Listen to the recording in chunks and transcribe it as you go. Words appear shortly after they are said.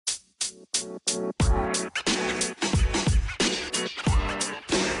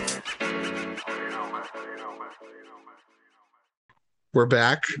We're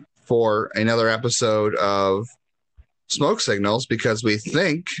back for another episode of Smoke Signals because we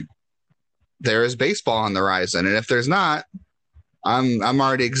think there is baseball on the horizon. And if there's not, I'm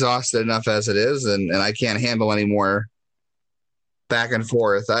already exhausted enough as it is, and I can't handle any more back and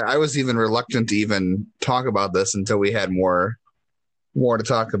forth. I was even reluctant to even talk about this until we had more to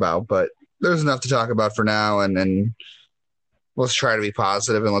talk about. But there's enough to talk about for now, and let's try to be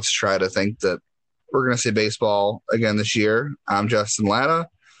positive, and let's try to think that we're going to see baseball again this year. I'm Justin Lada,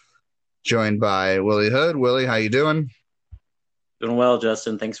 joined by Willie Hood. Willie, how you doing? Doing well,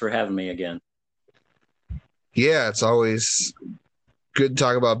 Justin. Thanks for having me again. Yeah, it's always good to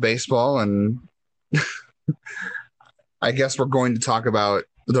talk about baseball, and I guess we're going to talk about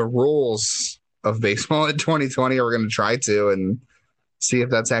the rules of baseball in 2020, or we're going to try to and see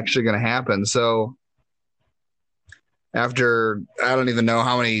if that's actually going to happen. So after I don't even know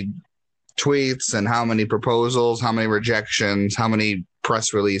how many tweets and how many proposals, how many rejections, how many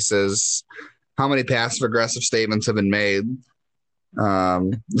press releases, how many passive-aggressive statements have been made,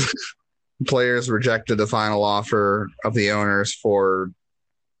 players rejected the final offer of the owners for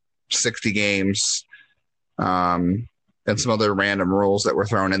 60 games, and some other random rules that were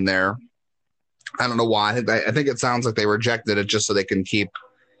thrown in there. I don't know why. I think it sounds like they rejected it just so they can keep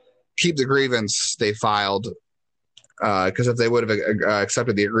the grievance they filed. Because if they would have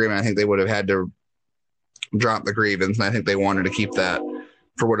accepted the agreement, I think they would have had to drop the grievance, and I think they wanted to keep that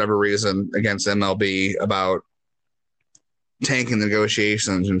for whatever reason against MLB about tanking the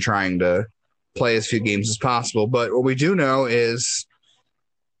negotiations and trying to play as few games as possible. But what we do know is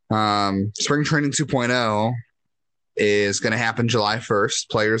Spring Training 2.0 is going to happen July 1st.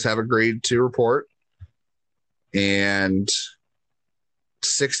 Players have agreed to report, and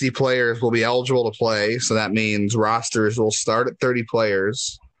 60 players will be eligible to play. So that means rosters will start at 30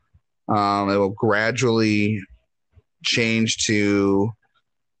 players. It will gradually change to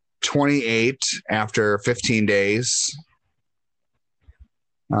 28 after 15 days.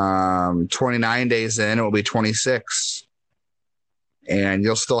 29 days in, it will be 26. And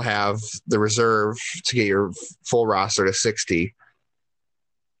you'll still have the reserve to get your full roster to 60.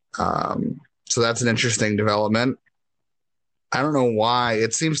 So that's an interesting development. I don't know why.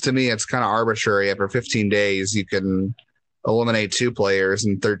 It seems to me it's kind of arbitrary. After 15 days, you can eliminate 2 players,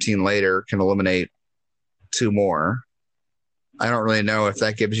 and 13 later can eliminate 2 more. I don't really know if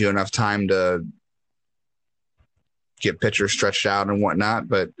that gives you enough time to get pitchers stretched out and whatnot,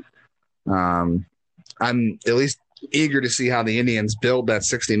 but I'm at least eager to see how the Indians build that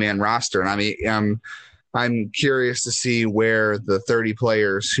 60-man roster. And I mean, I'm curious to see where the 30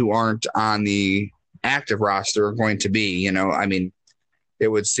 players who aren't on the active roster are going to be. You know, I mean, it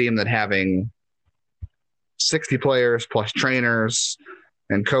would seem that having 60 players plus trainers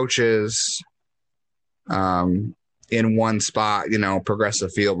and coaches in one spot, you know,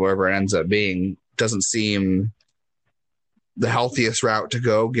 Progressive Field, wherever it ends up being, doesn't seem the healthiest route to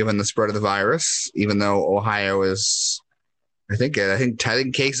go given the spread of the virus, even though Ohio is, I think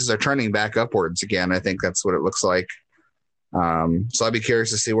cases are trending back upwards again. I think that's what it looks like. So I'd be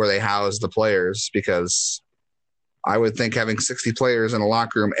curious to see where they house the players, because I would think having 60 players in a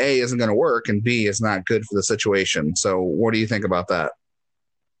locker room, A, isn't going to work, and B, is not good for the situation. So what do you think about that?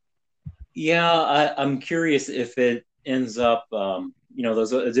 Yeah, I'm curious if it ends up,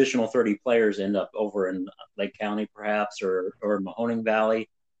 those additional 30 players end up over in Lake County perhaps, or Mahoning Valley.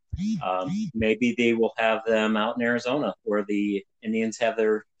 Maybe they will have them out in Arizona where the Indians have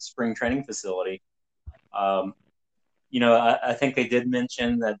their spring training facility. I think they did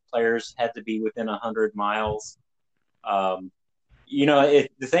mention that players had to be within 100 miles. The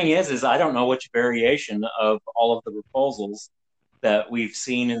thing is I don't know which variation of all of the proposals that we've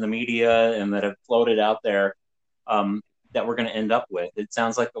seen in the media and that have floated out there that we're going to end up with. It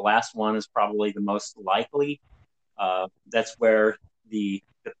sounds like the last one is probably the most likely. That's where the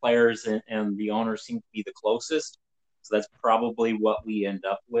players and the owners seem to be the closest. So that's probably what we end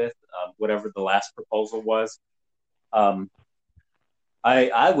up with, whatever the last proposal was. I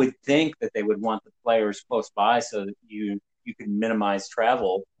would think that they would want the players close by so that you can minimize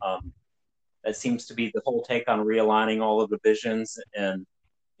travel. That seems to be the whole take on realigning all of the divisions. And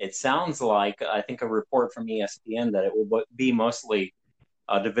it sounds like, I think a report from ESPN, that it will be mostly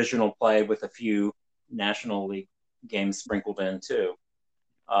divisional play with a few National League games sprinkled in too.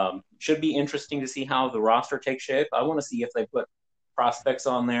 Should be interesting to see how the roster takes shape. I want to see if they put prospects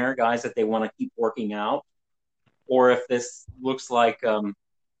on there, guys that they want to keep working out, or if this looks like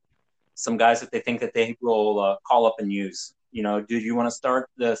some guys that they think that they will call up and use do you want to start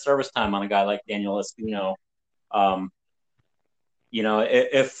the service time on a guy like Daniel Espino?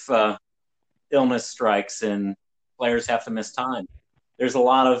 If illness strikes and players have to miss time, there's a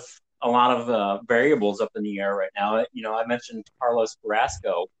lot of variables up in the air right now. I mentioned Carlos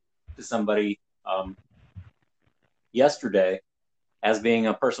Carrasco to somebody yesterday as being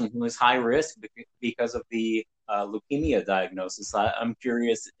a person who is high risk because of the leukemia diagnosis. I'm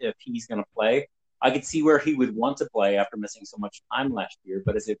curious if he's going to play. I could see where he would want to play after missing so much time last year,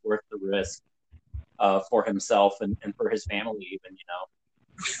 but is it worth the risk for himself and for his family even,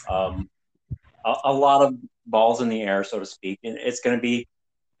 a lot of balls in the air, so to speak. And it's going to be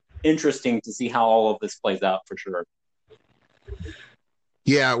interesting to see how all of this plays out for sure.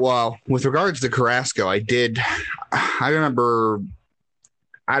 Yeah, well, with regards to Carrasco, I remember,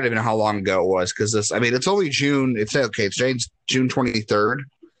 I don't even know how long ago it was, because it's only June. It's June 23rd,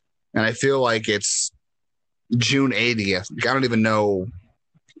 and I feel like it's June 80th. I don't even know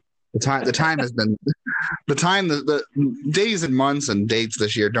the time. The time has been the days and months and dates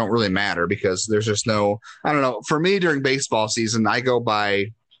this year don't really matter, because there's just no, I don't know. For me, during baseball season, I go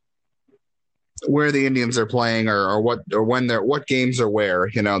by where the Indians are playing or what games are where.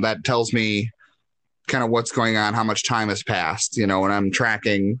 That tells me kind of what's going on, how much time has passed, when I'm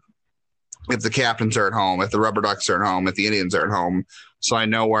tracking if the Captains are at home, if the Rubber Ducks are at home, if the Indians are at home. So I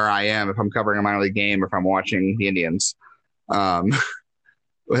know where I am if I'm covering a minor league game or if I'm watching the Indians.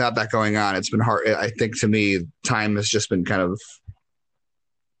 Without that going on, it's been hard. I think, to me, time has just been kind of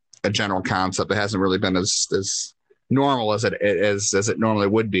a general concept. It hasn't really been as normal as it normally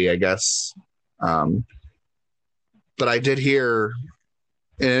would be, I guess. But I did hear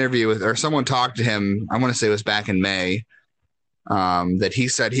an interview or someone talked to him, I want to say it was back in May, that he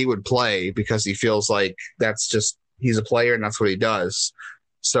said he would play because he feels like he's a player and that's what he does.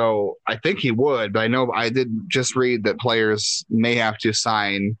 So I think he would, but I know I did just read that players may have to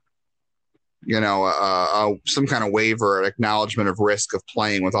sign, some kind of waiver, acknowledgement of risk of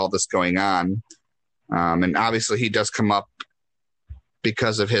playing with all this going on. And obviously he does come up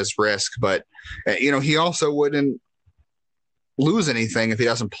because of his risk, but he also wouldn't lose anything if he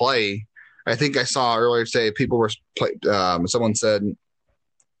doesn't play. I think I saw earlier today someone said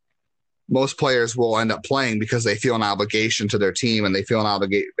most players will end up playing because they feel an obligation to their team and they feel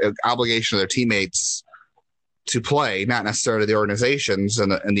an obligation to their teammates to play, not necessarily the organizations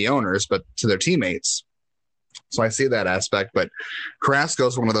and the owners, but to their teammates. So I see that aspect, but Carrasco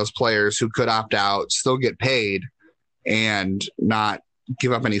is one of those players who could opt out, still get paid, and not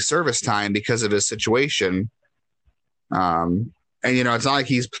give up any service time because of his situation. And it's not like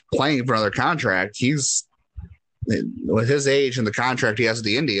he's playing for another contract. He's, with his age and the contract he has with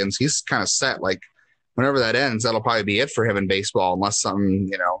the Indians, he's kind of set. Like, whenever that ends, that'll probably be it for him in baseball, unless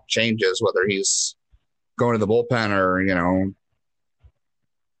something, changes, whether he's going to the bullpen or,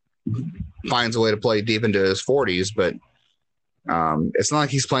 finds a way to play deep into his 40s. But it's not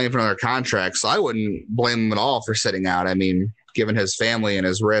like he's playing for another contract, so I wouldn't blame him at all for sitting out. I mean, given his family and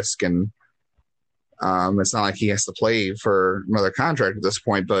his risk, and it's not like he has to play for another contract at this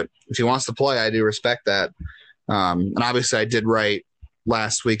point. But if he wants to play, I do respect that. And obviously I did write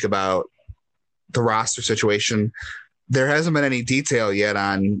last week about the roster situation. There hasn't been any detail yet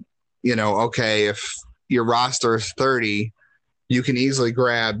on, okay, if your roster is 30, you can easily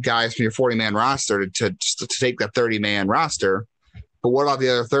grab guys from your 40-man roster to take that 30-man roster. But what about the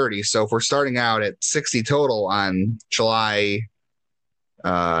other 30? So if we're starting out at 60 total on July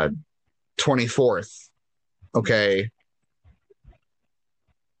 24th, okay,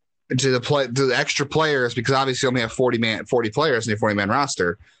 to the extra players, because obviously you only have 40 players in your 40-man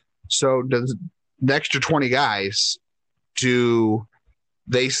roster. So does the extra 20 guys, do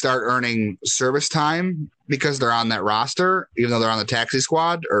they start earning service time because they're on that roster, even though they're on the taxi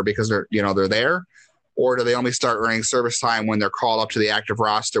squad, or because they're there? Or do they only start earning service time when they're called up to the active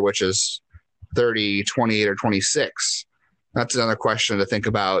roster, which is 30, 28, or 26? That's another question to think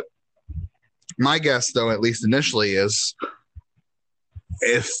about. My guess, though, at least initially, is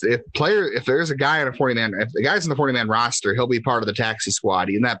if there's a guy on a 40-man, if the guy's in the 40-man roster, he'll be part of the taxi squad.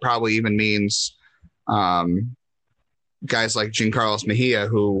 And that probably even means guys like Giancarlo Mejia,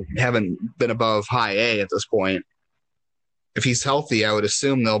 who haven't been above high A at this point. If he's healthy, I would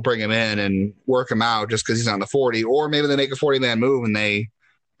assume they'll bring him in and work him out just because he's on the 40, or maybe they make a 40-man move and they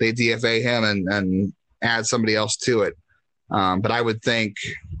DFA him and add somebody else to it. But I would think,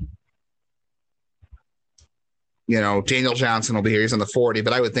 Daniel Johnson will be here. He's on the 40,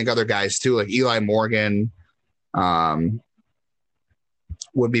 but I would think other guys too, like Eli Morgan,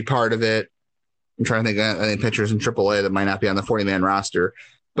 would be part of it. I'm trying to think of any pitchers in AAA that might not be on the 40-man roster.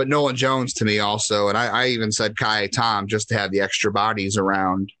 But Nolan Jones to me also, and I even said Kai Tom just to have the extra bodies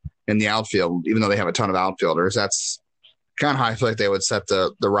around in the outfield, even though they have a ton of outfielders. That's kind of how I feel like they would set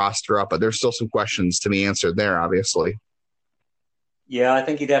the roster up. But there's still some questions to be answered there, obviously. Yeah, I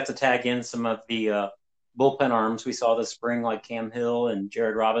think you'd have to tag in some of the bullpen arms we saw this spring, like Cam Hill and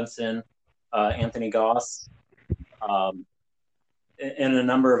Jared Robinson, Anthony Goss, um, and a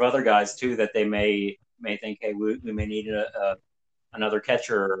number of other guys too that they may think, hey, we may need another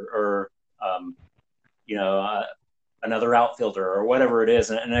catcher or another outfielder or whatever it is,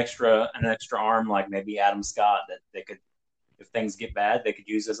 an extra arm like maybe Adam Scott that they could, if things get bad, they could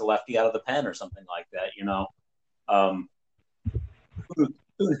use as a lefty out of the pen or something like that. Who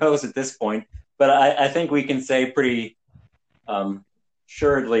knows at this point? But I think we can say pretty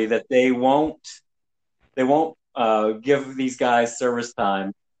assuredly that they won't give these guys service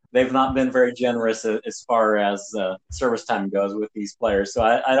time. They've not been very generous as far as service time goes with these players. So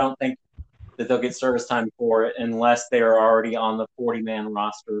I don't think that they'll get service time for it unless they are already on the 40-man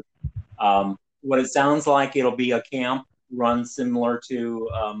roster. What it sounds like, it'll be a camp run similar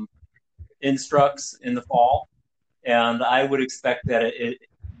to Instructs in the fall. And I would expect that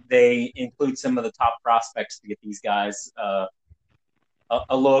they include some of the top prospects to get these guys a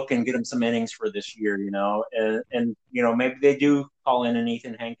look and get them some innings for this year, and maybe they do call in an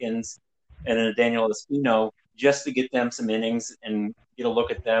Ethan Hankins and a Daniel Espino just to get them some innings and get a look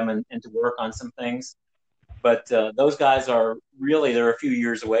at them and to work on some things. But those guys they're a few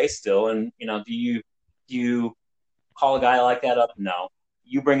years away still. And, do you call a guy like that up? No.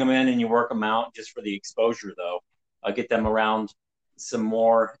 You bring them in and you work them out just for the exposure, though. Get them around some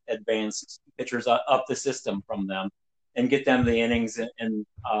more advanced pitchers up the system from them and get them the innings and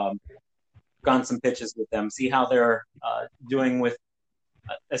gone some pitches with them. See how they're doing with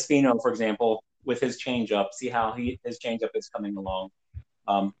Espino, for example, with his changeup. See how his changeup is coming along.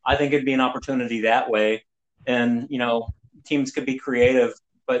 I think it'd be an opportunity that way. And, teams could be creative,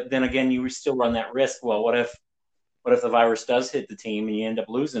 but then again, you still run that risk. Well, what if the virus does hit the team and you end up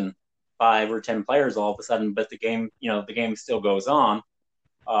losing 5 or 10 players all of a sudden, but the game still goes on?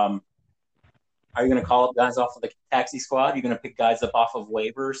 Are you going to call up guys off of the taxi squad? Are you going to pick guys up off of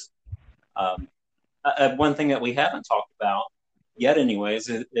waivers? One thing that we haven't talked about yet, anyways,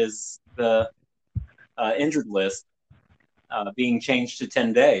 is the injured list being changed to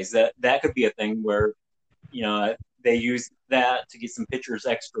 10 days. That could be a thing where, they use that to get some pitchers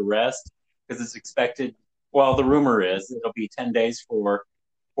extra rest, because it's expected. Well, the rumor is it'll be 10 days for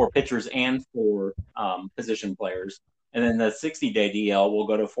pitchers and for position players. And then the 60-day DL will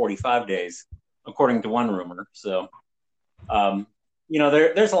go to 45 days, according to one rumor. So,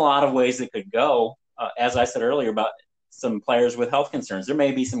 there's a lot of ways it could go. As I said earlier about some players with health concerns, there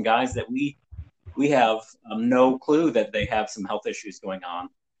may be some guys that we have no clue that they have some health issues going on.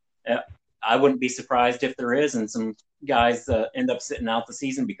 I wouldn't be surprised if there is, and some guys end up sitting out the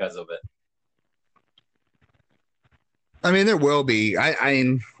season because of it. I mean, there will be. I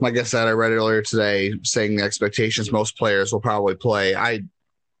mean, like I said, I read earlier today saying the expectations most players will probably play. I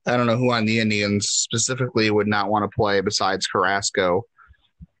don't know who on the Indians specifically would not want to play besides Carrasco.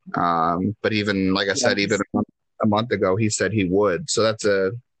 But even, like I said, even a month ago, he said he would. So that's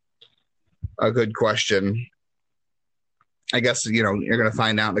a good question. I guess, you're going to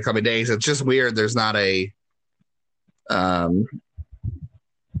find out in the coming days. It's just weird. There's not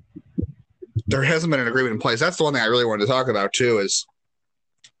there hasn't been an agreement in place. That's the one thing I really wanted to talk about too, is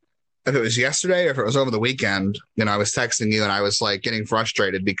if it was yesterday or if it was over the weekend, I was texting you and I was like getting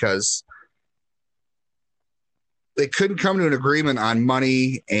frustrated because they couldn't come to an agreement on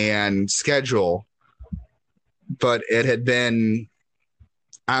money and schedule, but it had been,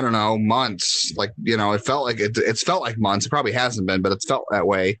 I don't know, months. Like, it felt like it's felt like months. It probably hasn't been, but it's felt that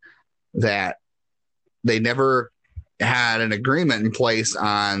way, that they never had an agreement in place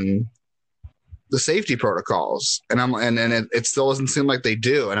on the safety protocols. And it still doesn't seem like they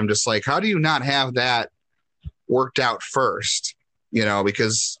do. And I'm just like, how do you not have that worked out first?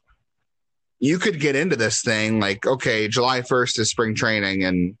 Because you could get into this thing like, okay, July 1st is spring training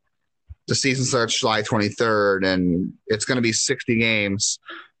and the season starts July 23rd and it's going to be 60 games.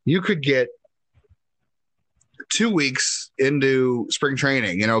 You could get 2 weeks into spring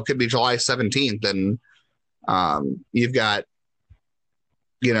training, it could be July 17th. And you've got,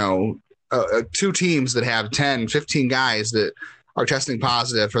 2 teams that have 10, 15 guys that are testing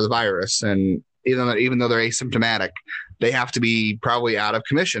positive for the virus. And even though they're asymptomatic, they have to be probably out of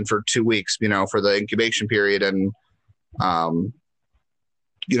commission for 2 weeks, for the incubation period and,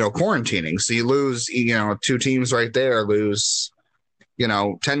 quarantining. So you lose, 2 teams right there lose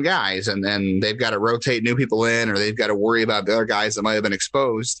 10 guys, and then they've got to rotate new people in, or they've got to worry about the other guys that might have been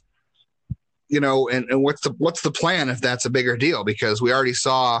exposed. And what's the plan if that's a bigger deal? Because we already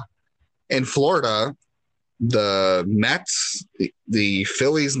saw in Florida, the Mets, the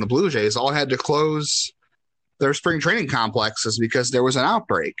Phillies, and the Blue Jays all had to close their spring training complexes because there was an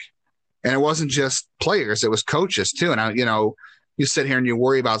outbreak. And it wasn't just players, it was coaches too. And you sit here and you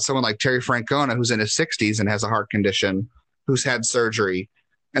worry about someone like Terry Francona, who's in his 60s and has a heart condition, who's had surgery.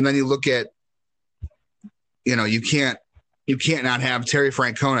 And then you look at, you can't not have Terry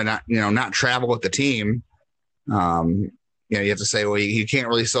Francona not travel with the team. You have to say, well, you can't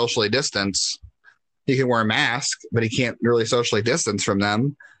really socially distance. He can wear a mask, but he can't really socially distance from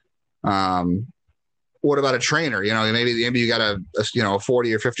them. What about a trainer? Maybe you got a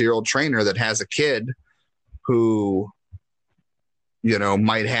 40 or 50-year-old trainer that has a kid who,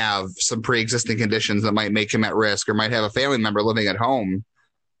 might have some pre-existing conditions that might make him at risk, or might have a family member living at home,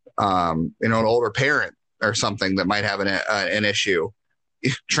 an older parent or something that might have an issue.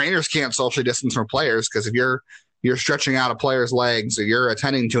 Trainers can't socially distance from players, because if you're stretching out a player's legs, or you're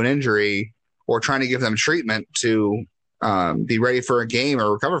attending to an injury, or trying to give them treatment to be ready for a game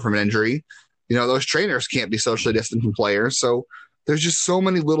or recover from an injury, those trainers can't be socially distant from players. So there's just so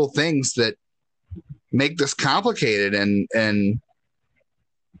many little things that make this complicated, and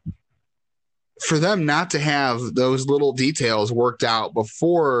for them not to have those little details worked out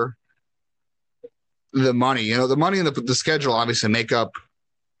before the money, the money and the schedule obviously make up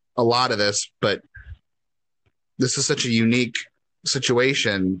a lot of this, but this is such a unique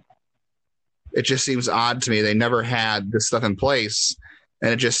situation. It just seems odd to me. They never had this stuff in place.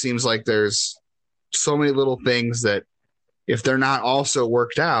 And it just seems like there's so many little things that if they're not also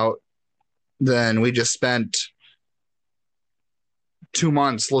worked out, then we just spent 2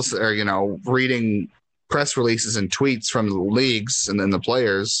 months reading press releases and tweets from the leagues and then the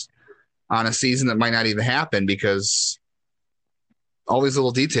players on a season that might not even happen, because all these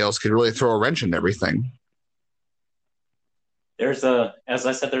little details could really throw a wrench into everything. As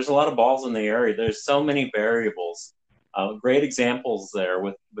I said, there's a lot of balls in the area. There's so many variables. Great examples there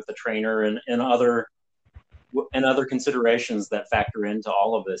with the trainer and other considerations that factor into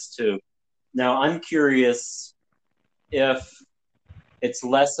all of this too. Now, I'm curious if it's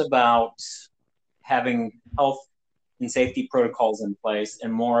less about having health and safety protocols in place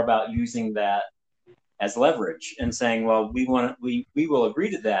and more about using that as leverage and saying, well, we will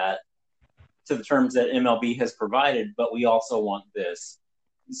agree to that, to the terms that MLB has provided, but we also want this.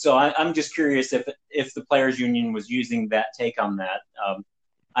 So I'm just curious if the players union was using that take on that.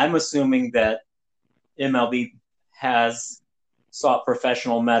 I'm assuming that MLB has sought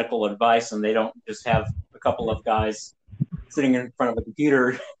professional medical advice, and they don't just have a couple of guys sitting in front of a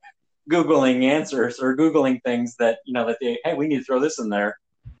computer Googling answers or Googling things that hey, we need to throw this in there.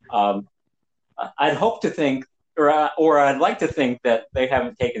 I'd hope to think, or I'd like to think that they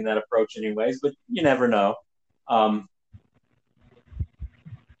haven't taken that approach anyways, but you never know.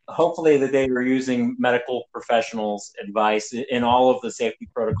 Hopefully that they are using medical professionals' advice in all of the safety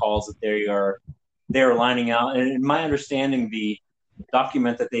protocols that they are lining out. And in my understanding, the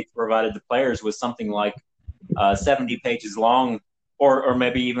document that they provided the players was something like 70 pages long, or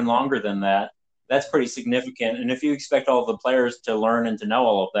maybe even longer than that. That's pretty significant. And if you expect all of the players to learn and to know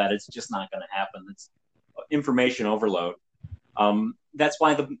all of that, it's just not going to happen. It's information overload. That's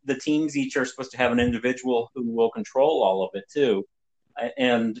why the teams each are supposed to have an individual who will control all of it too.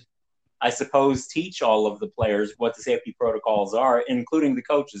 And I suppose teach all of the players what the safety protocols are, including the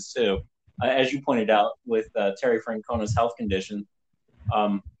coaches too. As you pointed out with Terry Francona's health condition,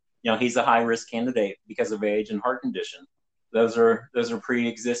 he's a high-risk candidate because of age and heart condition. Those are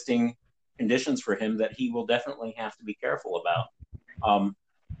pre-existing conditions for him that he will definitely have to be careful about.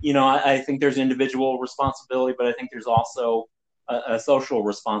 I think there's individual responsibility, but I think there's also a social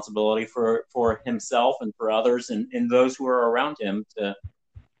responsibility for himself and for others and those who are around him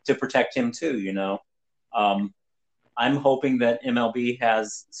to protect him too. I'm hoping that MLB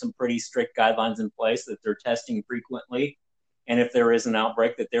has some pretty strict guidelines in place, that they're testing frequently, and if there is an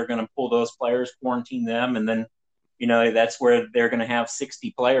outbreak, that they're going to pull those players, quarantine them, and then that's where they're going to have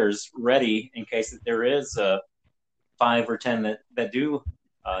 60 players ready in case that there is 5 or 10 that do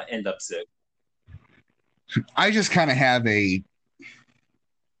end up sick. I just kind of have I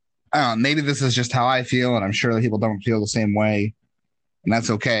don't know, maybe this is just how I feel, and I'm sure that people don't feel the same way, and that's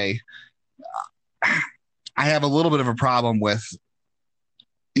okay. I have a little bit of a problem with,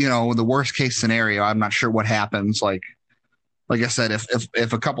 the worst case scenario. I'm not sure what happens. Like I said,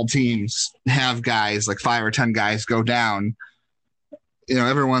 if a couple teams have guys, like 5 or 10 guys go down,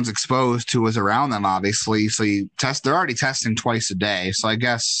 everyone's exposed to what's around them, obviously. So they're already testing twice a day. So I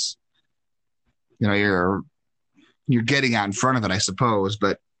guess, you're getting out in front of it, I suppose.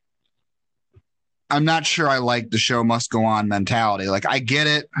 But I'm not sure I like the show must go on mentality. Like, I get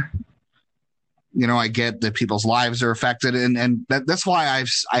it. I get that people's lives are affected, and that's why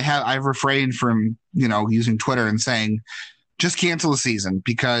I've refrained from using Twitter and saying just cancel the season,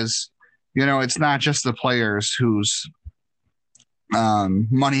 because it's not just the players whose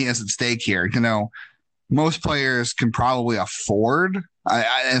money is at stake here. Most players can probably afford.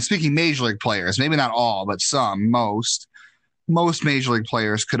 And speaking major league players, maybe not all, but most major league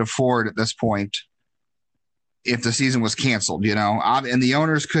players could afford at this point if the season was canceled, and the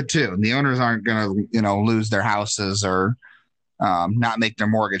owners could too. And the owners aren't going to, lose their houses or not make their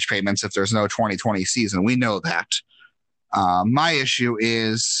mortgage payments if there's no 2020 season. We know that. My issue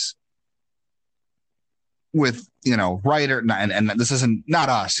is with, writer, and this isn't not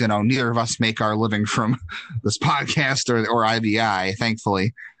us, neither of us make our living from this podcast or IBI,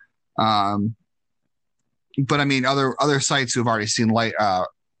 thankfully. But I mean, other sites who've already seen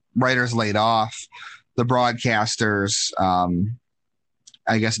writers laid off, the broadcasters,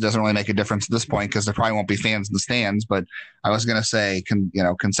 I guess it doesn't really make a difference at this point because there probably won't be fans in the stands. But I was going to say,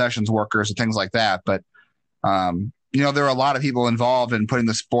 concessions workers and things like that. But, there are a lot of people involved in putting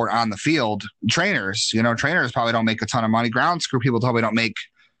the sport on the field. Trainers, trainers probably don't make a ton of money. Ground crew people probably don't make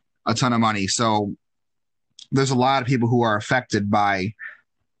a ton of money. So there's a lot of people who are affected by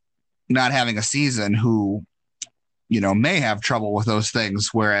not having a season who, may have trouble with those things,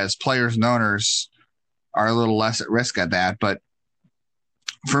 whereas players and owners are a little less at risk at that. But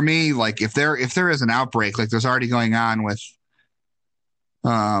for me, like if there is an outbreak, like there's already going on with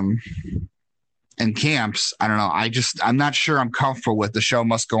in camps, I don't know. I'm not sure I'm comfortable with the show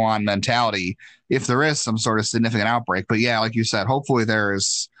must go on mentality if there is some sort of significant outbreak. But yeah, like you said, hopefully there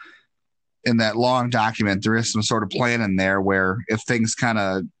is, in that long document, there is some sort of plan in there where if things kind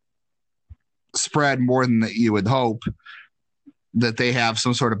of spread more than that you would hope, that they have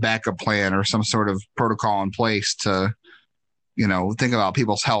some sort of backup plan or some sort of protocol in place to, think about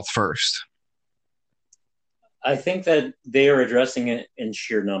people's health first. I think that they are addressing it in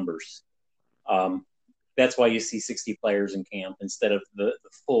sheer numbers. That's why you see 60 players in camp instead of the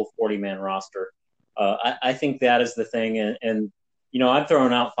full 40-man roster. I think that is the thing. And I've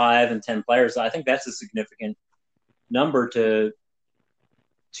thrown out 5 and 10 players. I think that's a significant number to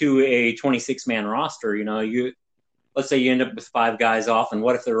a 26-man roster. Let's say you end up with 5 guys off, and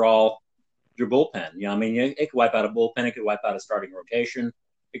what if they're all your bullpen? It could wipe out a bullpen. It could wipe out a starting rotation.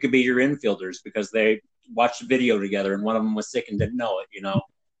 It could be your infielders because they watched a video together and one of them was sick and didn't know it,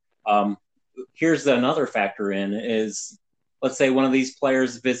 Here's another factor in is, let's say one of these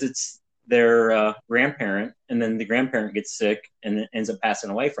players visits their grandparent and then the grandparent gets sick and ends up passing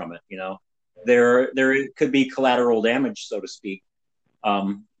away from it. There could be collateral damage, so to speak,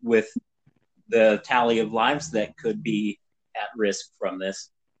 with the tally of lives that could be at risk from this.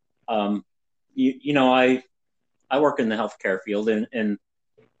 I work in the healthcare field and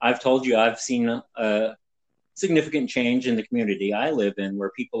I've told you I've seen a significant change in the community I live in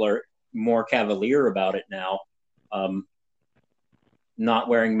where people are more cavalier about it now, not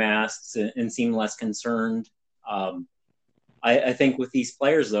wearing masks and seem less concerned. I think with these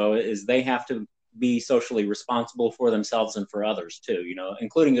players, though, is they have to be socially responsible for themselves and for others, too,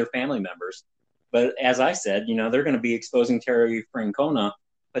 including their family members. But as I said, they're going to be exposing Terry Francona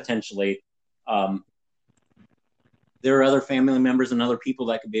potentially. There are other family members and other people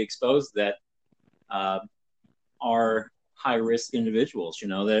that could be exposed that are high-risk individuals.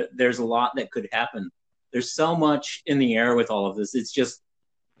 There's a lot that could happen. There's so much in the air with all of this.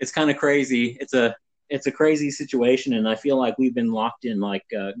 It's kind of crazy. It's a crazy situation, and I feel like we've been locked in like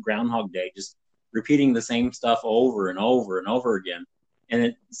Groundhog Day, just repeating the same stuff over and over and over again. And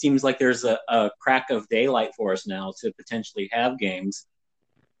it seems like there's a crack of daylight for us now to potentially have games,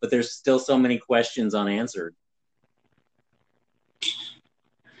 but there's still so many questions unanswered.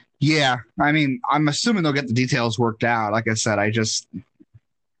 Yeah, I'm assuming they'll get the details worked out. Like I said,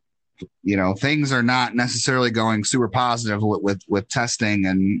 things are not necessarily going super positive with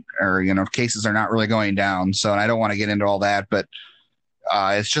testing or cases are not really going down. So, and I don't want to get into all that, but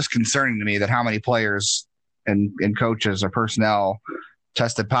it's just concerning to me that how many players and coaches or personnel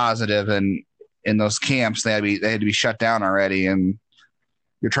tested positive, and in those camps they had to be shut down already, and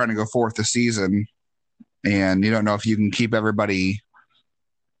you're trying to go forth the season, and you don't know if you can keep everybody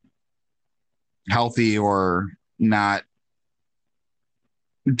healthy or not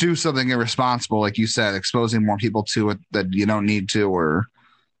do something irresponsible, like you said, exposing more people to it that you don't need to, or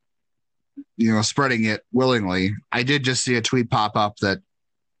spreading it willingly. I did just see a tweet pop up that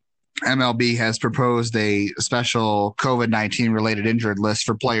MLB has proposed a special COVID-19 related injured list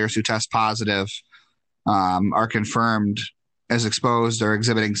for players who test positive, are confirmed as exposed or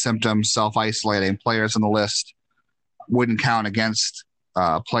exhibiting symptoms, self-isolating. Players on the list wouldn't count against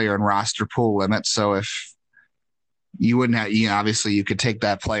player and roster pool limits. So if you wouldn't have, obviously you could take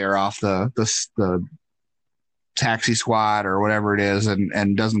that player off the taxi squad or whatever it is,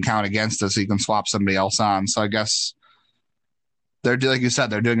 and doesn't count against it, so you can swap somebody else on. So I guess they're, like you said,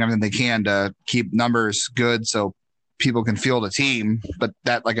 they're doing everything they can to keep numbers good so people can field a team. But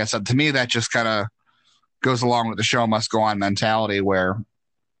that, like I said, to me, that just kind of goes along with the show must go on mentality, where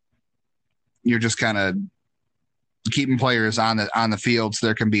you're just kind of keeping players on the field so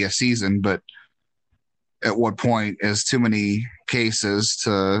there can be a season. But at what point is too many cases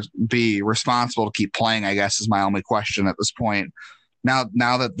to be responsible to keep playing, I guess, is my only question at this point. Now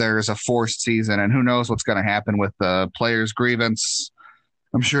that there's a forced season, and who knows what's going to happen with the players' grievance.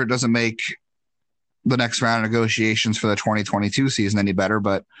 I'm sure it doesn't make the next round of negotiations for the 2022 season any better,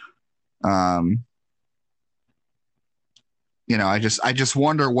 but I just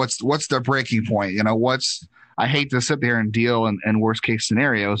wonder what's their breaking point. I hate to sit there and deal in worst case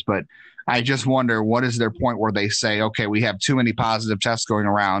scenarios, but I just wonder what is their point where they say, okay, we have too many positive tests going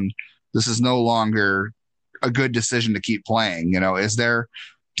around. This is no longer a good decision to keep playing.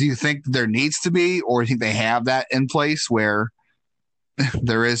 Do you think there needs to be, or do you think they have that in place where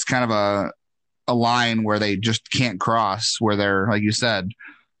there is kind of a line where they just can't cross, where they're, like you said,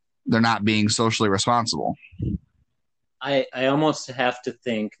 they're not being socially responsible? I almost have to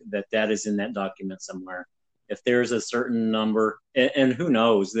think that is in that document somewhere. If there's a certain number, and who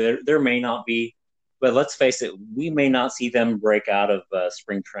knows, there may not be, but let's face it, we may not see them break out of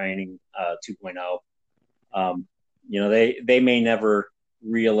spring training 2.0. They may never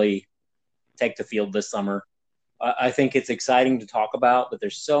really take the field this summer. I think it's exciting to talk about, but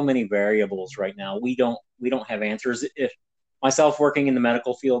there's so many variables right now. We don't have answers. If myself working in the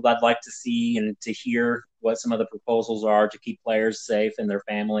medical field, I'd like to see and to hear what some of the proposals are to keep players safe and their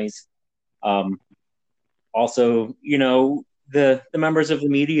families. Also, the members of the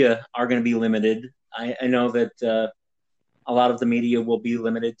media are going to be limited. I know that a lot of the media will be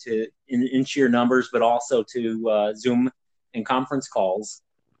limited to in sheer numbers, but also to Zoom and conference calls.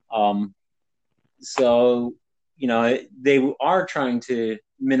 So, they are trying to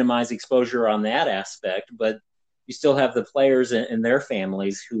minimize exposure on that aspect, but you still have the players and their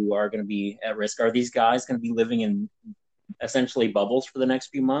families who are going to be at risk. Are these guys going to be living in essentially bubbles for the next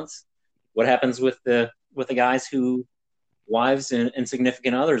few months? What happens with the guys who wives and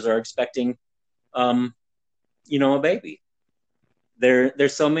significant others are expecting, a baby?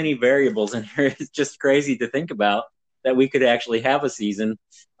 There's so many variables in here. It's just crazy to think about that we could actually have a season.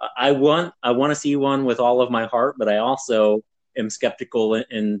 I want to see one with all of my heart, but I also am skeptical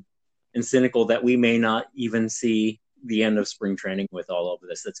and cynical that we may not even see the end of spring training with all of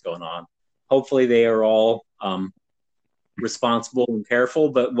this that's going on. Hopefully they are all responsible and careful,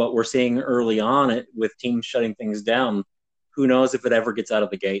 but what we're seeing early on with teams shutting things down, who knows if it ever gets out of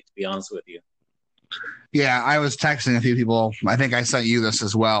the gate, to be honest with you. Yeah, I was texting a few people. I think I sent you this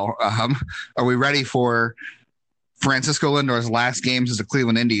as well. Are we ready for Francisco Lindor's last games as a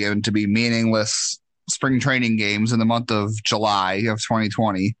Cleveland Indian to be meaningless spring training games in the month of July of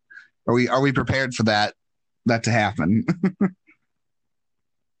 2020? Are we prepared for that to happen?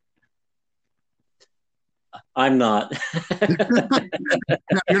 I'm not.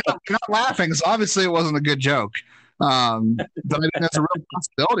 You're not laughing, so obviously it wasn't a good joke. But I mean, there's a real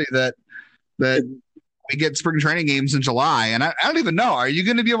possibility that we get spring training games in July, and I don't even know. Are you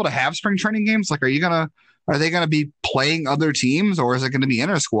going to be able to have spring training games? Like, are they going to be playing other teams, or is it going to be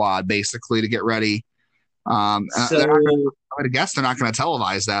inter squad basically to get ready? I would guess they're not going to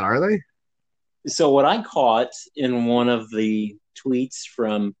televise that, are they? So what I caught in one of the tweets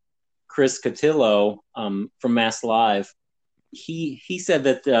from Chris Cotillo from Mass Live, he said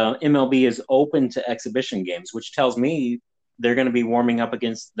that MLB is open to exhibition games, which tells me they're going to be warming up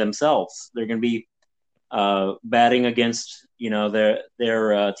against themselves. They're going to be batting against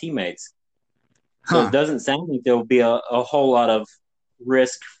their teammates. So It doesn't sound like there will be a whole lot of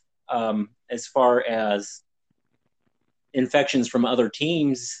risk as far as infections from other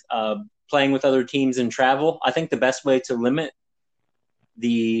teams, playing with other teams and travel. I think the best way to limit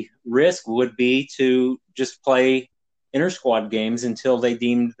the risk would be to just play inter-squad games until they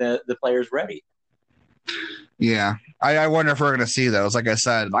deemed the players ready. Yeah, I wonder if we're going to see those. Like I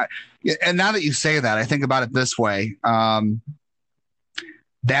said, and now that you say that, I think about it this way.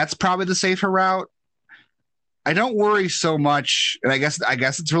 That's probably the safer route. I don't worry so much, and I guess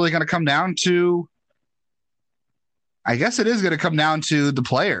it's really going to come down to. I guess it is going to come down to the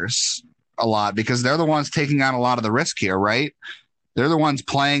players a lot because they're the ones taking on a lot of the risk here, right? They're the ones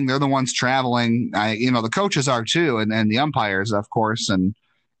playing. They're the ones traveling. The coaches are too, and the umpires, of course, and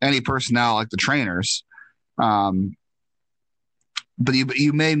any personnel like the trainers. Um, but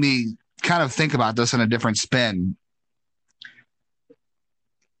you made me kind of think about this in a different spin.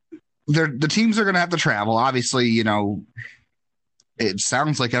 The teams are going to have to travel. Obviously, it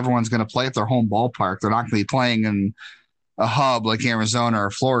sounds like everyone's going to play at their home ballpark. They're not going to be playing in a hub like Arizona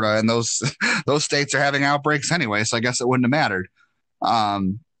or Florida, and those those states are having outbreaks anyway. So I guess it wouldn't have mattered.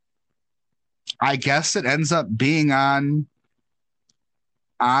 Um, I guess it ends up being on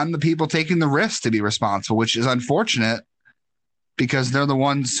the people taking the risk to be responsible, which is unfortunate because they're the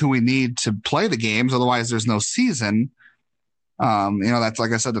ones who we need to play the games. Otherwise, there's no season. That's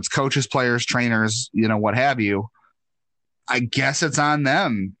like I said, that's coaches, players, trainers, what have you. I guess it's on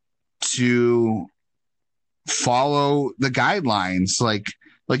them to follow the guidelines. Like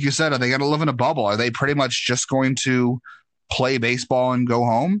you said, are they going to live in a bubble? Are they pretty much just going to play baseball and go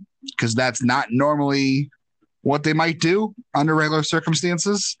home? Because that's not normally what they might do under regular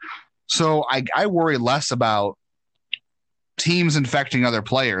circumstances. So I worry less about teams infecting other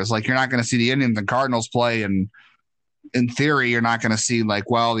players. Like you're not going to see the Indians and Cardinals play, and in theory, you're not going to see the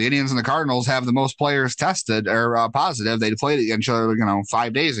Indians and the Cardinals have the most players tested or positive. They played against each other,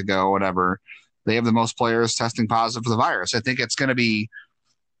 5 days ago or whatever. They have the most players testing positive for the virus. I think it's going to be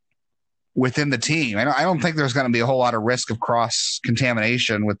within the team. I don't think there's going to be a whole lot of risk of cross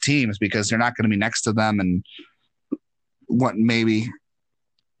contamination with teams because they're not going to be next to them and what maybe.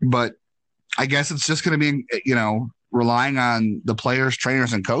 But I guess it's just going to be, relying on the players,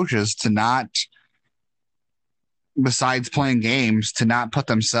 trainers, and coaches to not, besides playing games, to not put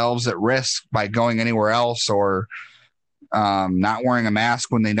themselves at risk by going anywhere else or not wearing a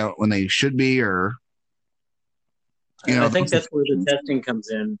mask when they should be, or I think that's where the testing comes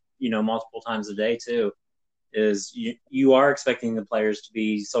in, multiple times a day too, is you are expecting the players to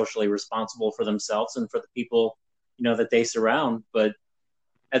be socially responsible for themselves and for the people, that they surround. But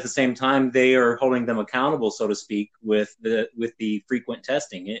at the same time, they are holding them accountable, so to speak, with the frequent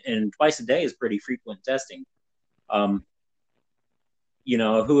testing. And twice a day is pretty frequent testing. Who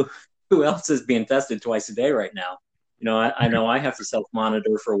else is being tested twice a day right now? I know I have to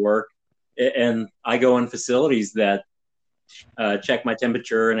self-monitor for work, and I go in facilities that check my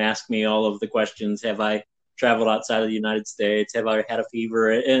temperature and ask me all of the questions. Have I traveled outside of the United States? Have I had a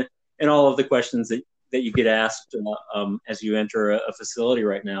fever? And all of the questions that you get asked as you enter a facility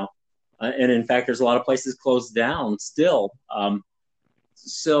right now. And in fact, there's a lot of places closed down still.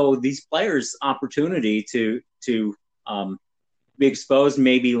 So these players' opportunity to be exposed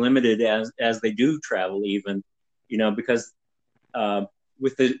may be limited as they do travel, even, because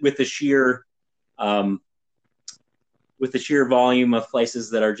with the sheer volume of places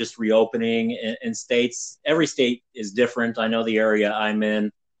that are just reopening in states, every state is different. I know the area I'm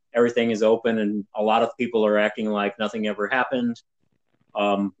in, everything is open, and a lot of people are acting like nothing ever happened.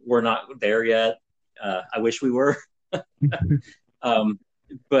 We're not there yet. I wish we were.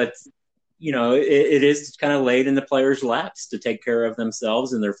 But it is kind of laid in the players' laps to take care of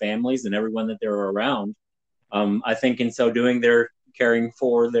themselves and their families and everyone that they're around. I think in so doing, they're caring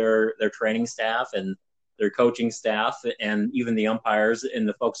for their training staff and their coaching staff and even the umpires and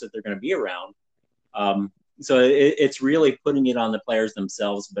the folks that they're going to be around. So it's really putting it on the players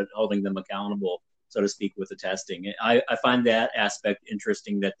themselves, but holding them accountable, so to speak, with the testing. I find that aspect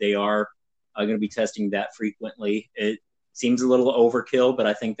interesting, that they are going to be testing that frequently. It seems a little overkill, but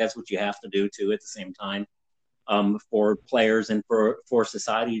I think that's what you have to do too at the same time, for players and for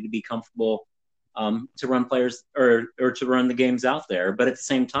society to be comfortable to run players or to run the games out there. But at the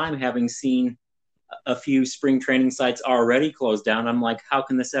same time, having seen a few spring training sites already closed down, I'm like, how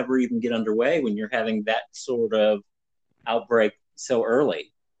can this ever even get underway when you're having that sort of outbreak so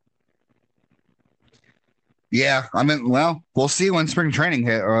early? Yeah, we'll see when spring training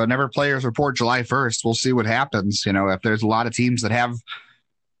hit. Whenever players report July 1st, we'll see what happens. If there's a lot of teams that have,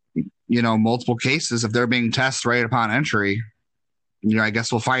 multiple cases, if they're being tested right upon entry, I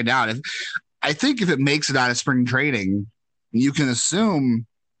guess we'll find out. I think if it makes it out of spring training, you can assume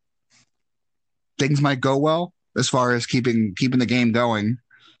things might go well as far as keeping the game going.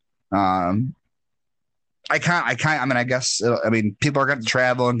 I guess people are going to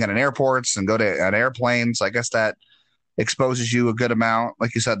travel and get in airports and go on airplanes. I guess that exposes you a good amount.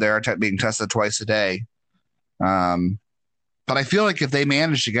 Like you said, they are being tested twice a day. But I feel like if they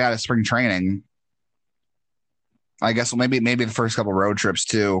manage to get out of spring training, I guess maybe the first couple road trips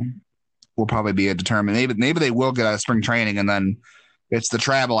too, will probably be a determinant. Maybe they will get out of spring training, and then it's the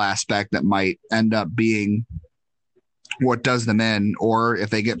travel aspect that might end up being what does them in, or if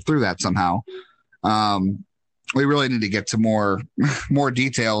they get through that somehow. We really need to get to more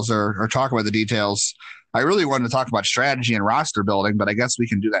details or talk about the details. I really wanted to talk about strategy and roster building, but I guess we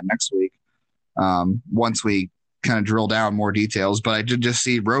can do that next week once we kind of drill down more details. But I did just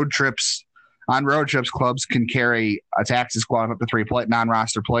see road trips. On road trips, clubs can carry a taxi squad of up to 3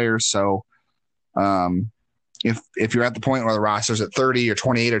 non-roster players. So if you're at the point where the roster's at 30 or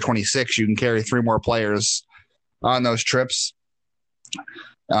 28 or 26, you can carry 3 more players on those trips.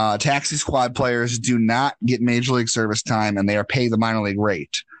 Taxi squad players do not get Major League service time, and they are paid the minor league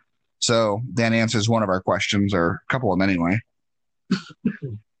rate. So that answers one of our questions, or a couple of them anyway.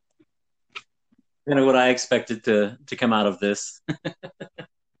 Kind of what I expected to come out of this.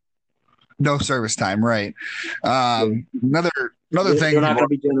 No service time, right? Another thing. They're not going to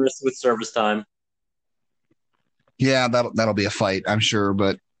be generous with service time. Yeah, that'll be a fight, I'm sure.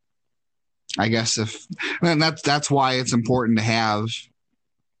 But I guess that's why it's important to have.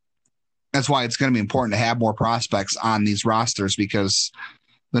 That's why it's going to be important to have more prospects on these rosters, because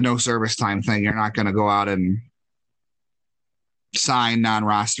the no service time thing, you're not going to go out and sign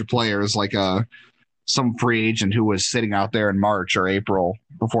non-roster players like some free agent who was sitting out there in March or April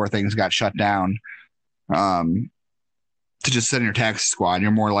before things got shut down to just sit in your taxi squad.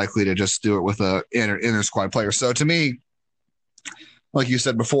 You're more likely to just do it with a inner squad player. So to me, like you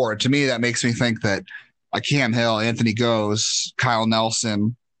said before, to me, that makes me think that Cam Hill, Anthony Goes, Kyle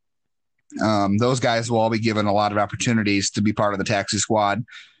Nelson, those guys will all be given a lot of opportunities to be part of the taxi squad.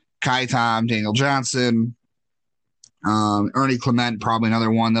 Kai Tom, Daniel Johnson, Ernie Clement, probably another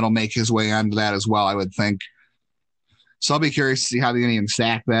one that'll make his way onto that as well, I would think. So I'll be curious to see how the Indians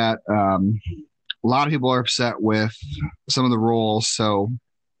stack that. A lot of people are upset with some of the rules, so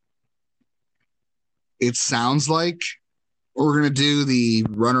it sounds like we're going to do the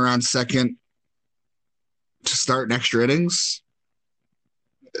runner on second to start in extra innings.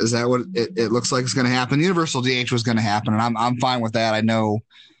 Is that what it looks like is going to happen? Universal DH was going to happen, and I'm fine with that. I know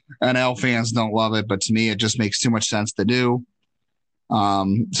NL fans don't love it, but to me, it just makes too much sense to do.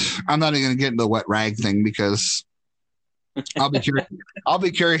 I'm not even going to get into the wet rag thing, because I'll be curious. I'll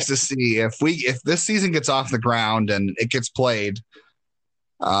be curious to see if this season gets off the ground and it gets played.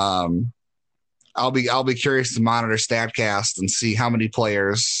 I'll be curious to monitor Statcast and see how many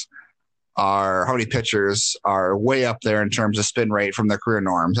pitchers are way up there in terms of spin rate from their career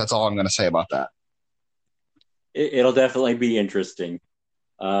norms. That's all I'm going to say about that. It'll definitely be interesting.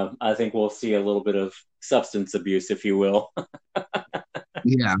 I think we'll see a little bit of substance abuse, if you will.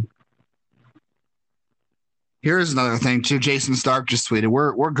 Yeah. Here's another thing too. Jason Stark just tweeted,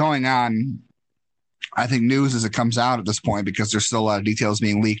 we're going on, I think, news as it comes out at this point, because there's still a lot of details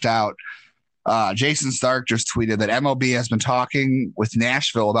being leaked out. Jason Stark just tweeted that MLB has been talking with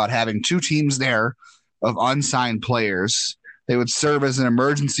Nashville about having 2 teams there of unsigned players. They would serve as an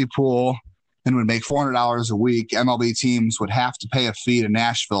emergency pool and would make $400 a week. MLB teams would have to pay a fee to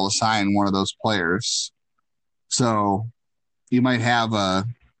Nashville to sign one of those players. So you might have a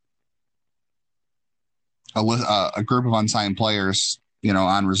group of unsigned players,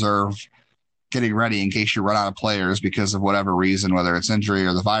 on reserve, getting ready in case you run out of players because of whatever reason, whether it's injury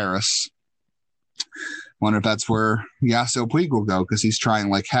or the virus. Wonder if that's where Yasiel Puig will go, because he's trying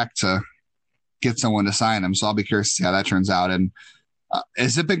like heck to get someone to sign him. So I'll be curious to see how that turns out. And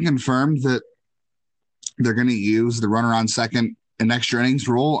has it been confirmed that they're going to use the runner on second in extra innings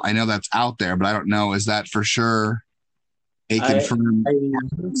rule? I know that's out there, but I don't know. Is that for sure a confirmed?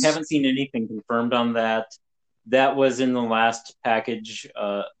 I haven't seen anything confirmed on that. That was in the last package,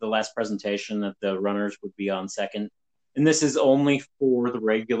 the last presentation, that the runners would be on second. And this is only for the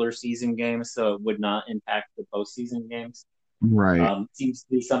regular season games, so it would not impact the postseason games. Right. Seems to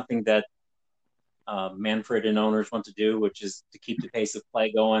be something that Manfred and owners want to do, which is to keep the pace of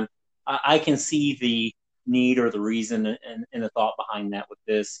play going. I can see the need or the reason and the thought behind that with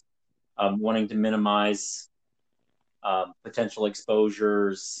this, wanting to minimize potential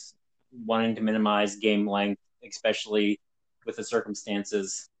exposures, wanting to minimize game length, especially with the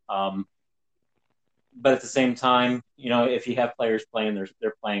circumstances. But at the same time, if you have players playing,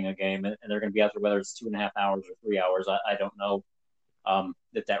 they're playing a game, and they're going to be out there, whether it's 2.5 hours or 3 hours. I don't know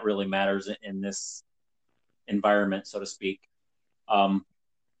that really matters in this environment, so to speak.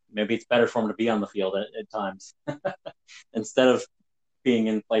 Maybe it's better for them to be on the field at times instead of being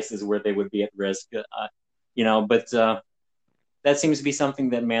in places where they would be at risk. But that seems to be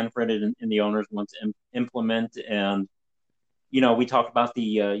something that Manfred and the owners want to implement, and we talked about the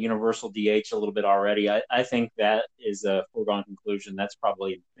universal DH a little bit already. I think that is a foregone conclusion. That's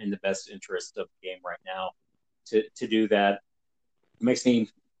probably in the best interest of the game right now to do that. It makes me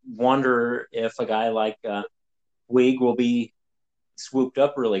wonder if a guy like Wig will be swooped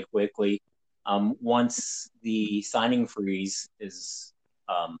up really quickly once the signing freeze is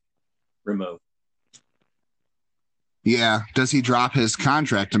removed. Yeah. Does he drop his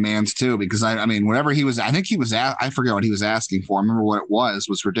contract demands too? Because I mean, whatever he was, I think he was, I forget what he was asking for. I remember what it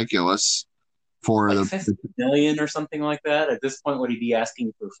was ridiculous for Like the, 50 million or something like that. At this point, would he be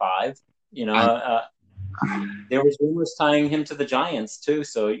asking for five? I, There was rumors tying him to the Giants too.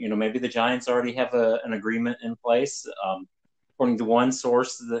 So maybe the Giants already have an agreement in place. According to one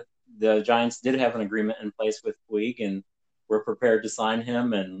source, the Giants did have an agreement in place with Puig and were prepared to sign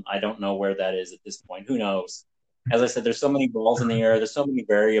him. And I don't know where that is at this point. Who knows? As I said, there's so many balls in the air. There's so many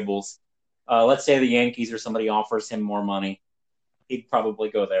variables. Let's say the Yankees or somebody offers him more money, he'd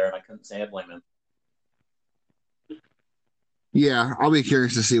probably go there, and I couldn't say I blame him. yeah, I'll be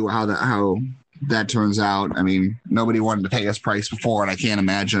curious to see how that turns out. I mean, nobody wanted to pay his price before, and I can't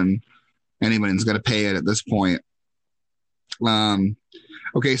imagine anybody's going to pay it at this point. Um,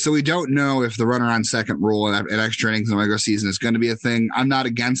 okay, so we don't know if the runner on second rule at extra innings in the regular season is going to be a thing. I'm not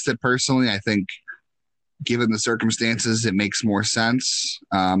against it personally. I think, given the circumstances, it makes more sense.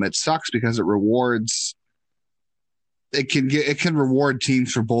 It sucks because it rewards. It can reward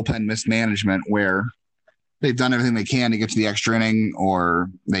teams for bullpen mismanagement where they've done everything they can to get to the extra inning, or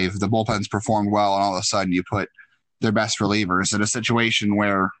the bullpen's performed well, and all of a sudden you put their best relievers in a situation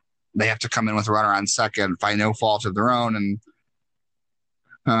where they have to come in with a runner on second by no fault of their own.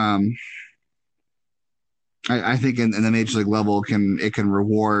 And I think in the major league level, it can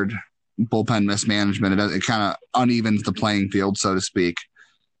reward bullpen mismanagement. It kind of unevens the playing field, so to speak.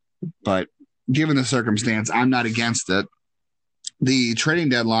 But given the circumstance, I'm not against it. The trading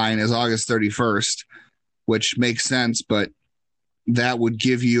deadline is August 31st, which makes sense, but that would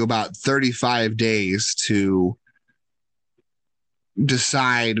give you about 35 days to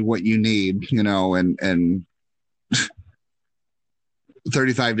decide what you need, and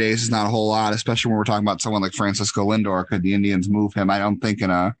 35 days is not a whole lot, especially when we're talking about someone like Francisco Lindor. Could the Indians move him? I just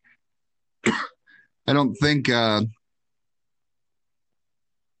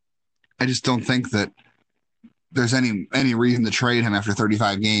don't think that there's any reason to trade him after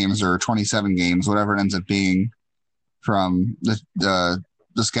 35 games or 27 games, whatever it ends up being from the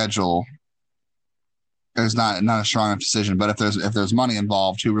schedule. It's not a strong enough decision. But if there's money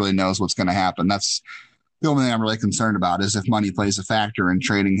involved, who really knows what's going to happen? That's the only thing I'm really concerned about, is if money plays a factor in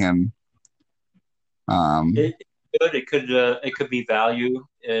trading him. It could be value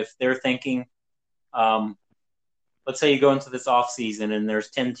if they're thinking. Let's say you go into this offseason and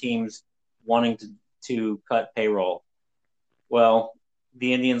there's 10 teams wanting to cut payroll. Well,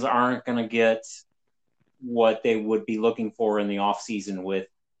 the Indians aren't going to get what they would be looking for in the offseason with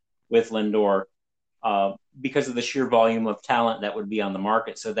Lindor because of the sheer volume of talent that would be on the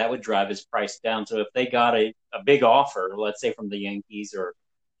market. So that would drive his price down. So if they got a big offer, let's say from the Yankees or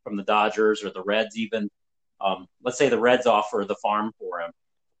from the Dodgers or the Reds even, let's say the Reds offer the farm for him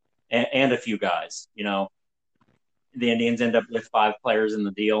and a few guys, the Indians end up with 5 players in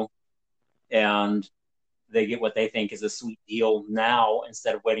the deal, and they get what they think is a sweet deal now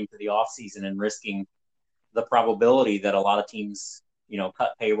instead of waiting for the offseason and risking the probability that a lot of teams,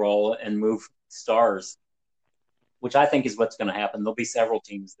 cut payroll and move stars, which I think is what's going to happen. There'll be several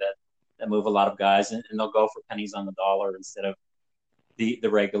teams that move a lot of guys, and they'll go for pennies on the dollar instead of the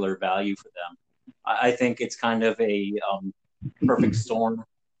regular value for them. I think it's kind of a perfect storm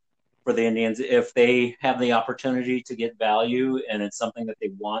for the Indians if they have the opportunity to get value and it's something that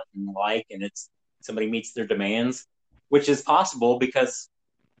they want and like, and it's somebody meets their demands, which is possible because,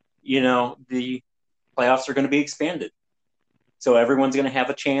 the playoffs are going to be expanded. So everyone's going to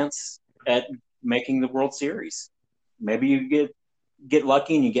have a chance at making the World Series. Maybe you get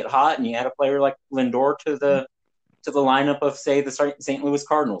lucky and you get hot and you add a player like Lindor to the lineup of, say, the St. Louis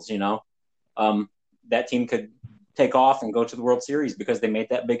Cardinals, that team could take off and go to the World Series because they made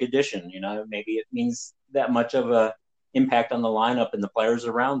that big addition. Maybe it means that much of a impact on the lineup and the players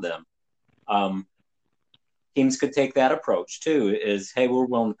around them. Teams could take that approach too, is, hey, we're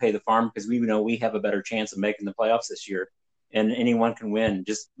willing to pay the farm because we know we have a better chance of making the playoffs this year, and anyone can win.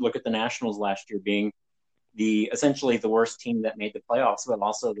 Just look at the Nationals last year being essentially the worst team that made the playoffs, but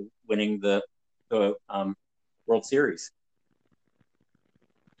also winning the World Series.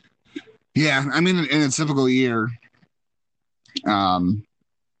 Yeah, I mean, in a typical year,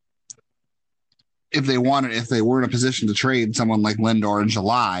 if they were in a position to trade someone like Lindor in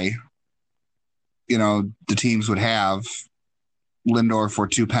July, the teams would have Lindor for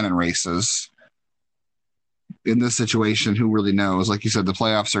 2 pennant races. In this situation, who really knows? Like you said, the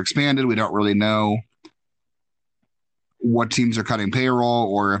playoffs are expanded. We don't really know what teams are cutting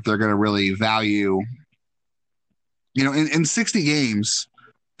payroll or if they're going to really value. In 60 games,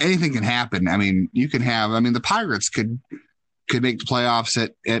 anything can happen. I mean, the Pirates could make the playoffs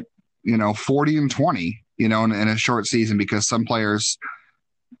at 40-20, in a short season because some players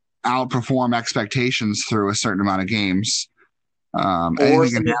outperform expectations through a certain amount of games. Or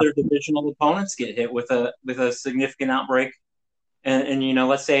some of their divisional opponents get hit with a significant outbreak, and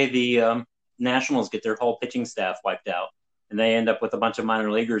let's say the Nationals get their whole pitching staff wiped out, and they end up with a bunch of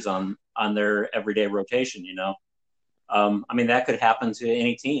minor leaguers on their everyday rotation. That could happen to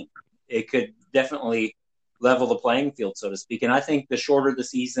any team. It could definitely level the playing field, so to speak. And I think the shorter the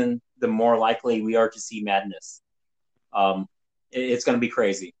season, the more likely we are to see madness. It's going to be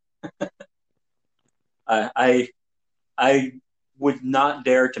crazy. I would not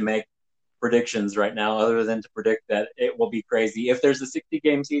dare to make predictions right now other than to predict that it will be crazy. If there's a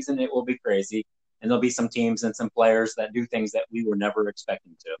 60-game season, it will be crazy. And there'll be some teams and some players that do things that we were never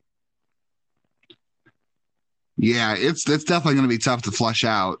expecting to. Yeah, it's definitely going to be tough to flush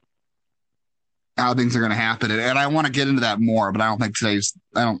out how things are going to happen. And I want to get into that more, but I don't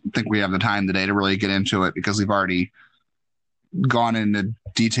think we have the time today to really get into it because we've already gone into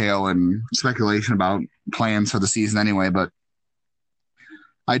detail and speculation about plans for the season anyway. But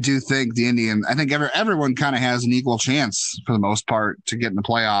I do think I think everyone kind of has an equal chance for the most part to get in the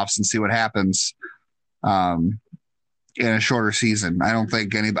playoffs and see what happens in a shorter season. I don't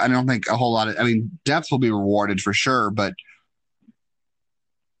think a whole lot of, depth will be rewarded for sure, but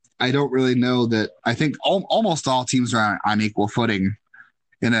I don't really know that. I think almost all teams are on equal footing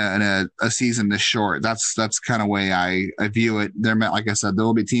in a season this short. That's kind of way I view it. Like I said, there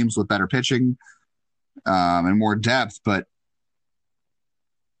will be teams with better pitching and more depth, but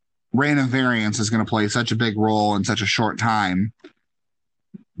random variance is going to play such a big role in such a short time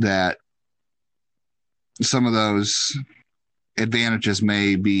that some of those advantages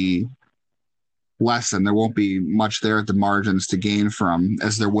may be lessened. There won't be much there at the margins to gain from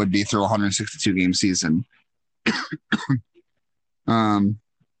as there would be through a 162-game season.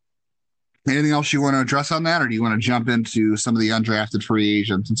 Anything else you want to address on that, or do you want to jump into some of the undrafted free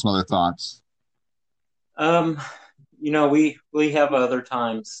agents and some other thoughts? We have other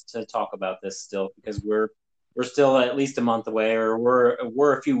times to talk about this still because we're still at least a month away, or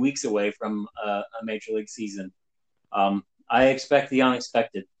we're a few weeks away from a major league season. I expect the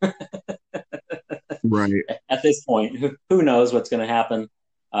unexpected. Right. At this point, who knows what's going to happen?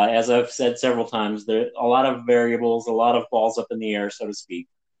 As I've said several times, there are a lot of variables, a lot of balls up in the air, so to speak.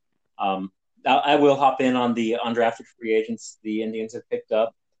 I will hop in on the undrafted free agents the Indians have picked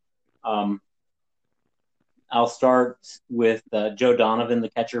up. I'll start with Joe Donovan, the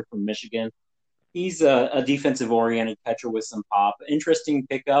catcher from Michigan. He's a defensive-oriented catcher with some pop. Interesting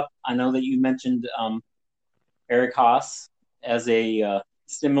pickup. I know that you mentioned Eric Haas as a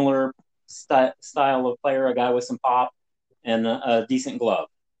similar style of player, a guy with some pop and a decent glove.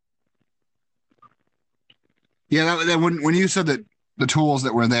 Yeah, that when you said that the tools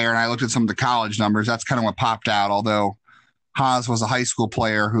that were there, and I looked at some of the college numbers, that's kind of what popped out, although Haas was a high school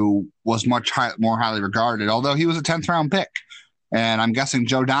player who was much more highly regarded, although he was a 10th round pick. And I'm guessing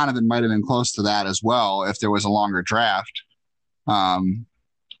Joe Donovan might have been close to that as well if there was a longer draft. I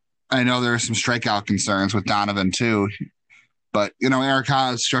know there are some strikeout concerns with Donovan too, but Eric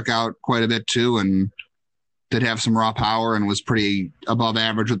Haas struck out quite a bit too and did have some raw power and was pretty above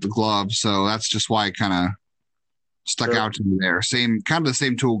average with the glove. So that's just why it kind of stuck out to me there. Kind of the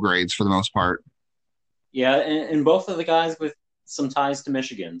same tool grades for the most part. Yeah, and both of the guys with some ties to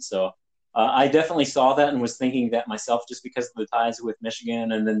Michigan. So I definitely saw that and was thinking that myself just because of the ties with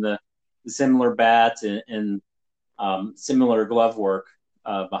Michigan and then the similar bats and similar glove work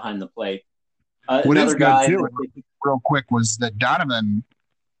behind the plate. What is good, too, real quick, was that Donovan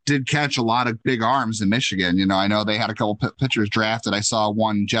did catch a lot of big arms in Michigan. I know they had a couple pitchers drafted. I saw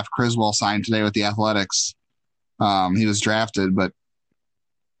one, Jeff Criswell, signed today with the Athletics. He was drafted, but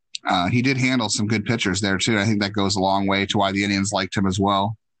he did handle some good pitchers there, too. I think that goes a long way to why the Indians liked him as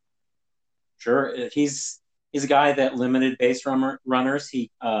well. Sure. He's a guy that limited base runners.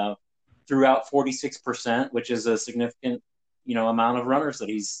 He threw out 46%, which is a significant, amount of runners that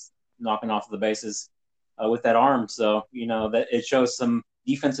he's knocking off the bases with that arm. So, that it shows some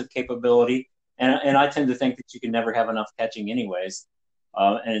defensive capability. And I tend to think that you can never have enough catching anyways.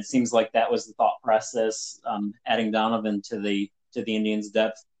 And it seems like that was the thought process, adding Donovan to the Indians'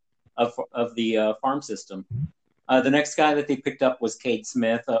 depth of the farm system. The next guy that they picked up was Cade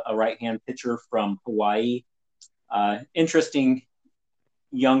Smith, a right-hand pitcher from Hawaii. Interesting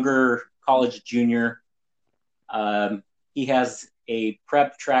younger college junior. He has a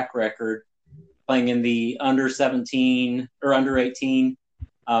prep track record playing in the under 17 or under 18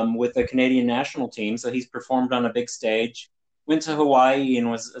 with the Canadian national team. So he's performed on a big stage. Went to Hawaii and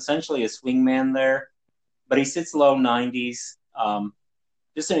was essentially a swingman there, but he sits low 90s.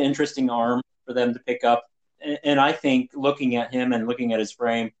 Just an interesting arm for them to pick up. And I think looking at him and looking at his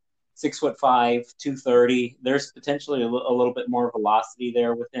frame, 6'5", 230, there's potentially a little bit more velocity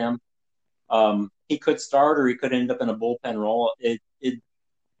there with him. He could start or he could end up in a bullpen role. It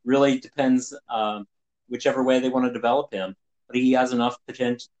really depends whichever way they want to develop him. But he has enough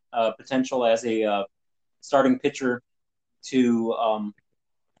potential as a starting pitcher to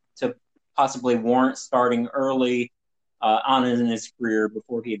possibly warrant starting early on in his career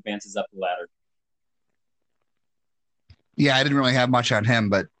before he advances up the ladder. Yeah, I didn't really have much on him,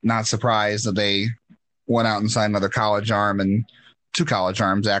 but not surprised that they went out and signed another college arm, and 2 college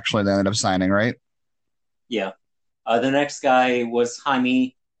arms actually they ended up signing, right? Yeah. The next guy was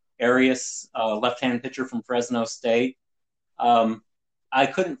Jaime Arias, left-hand pitcher from Fresno State. I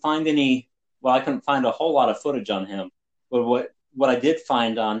couldn't find a whole lot of footage on him. But what I did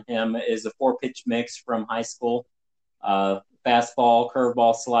find on him is a 4-pitch mix from high school, fastball,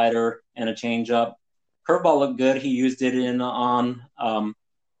 curveball, slider, and a changeup. Curveball looked good. He used it in on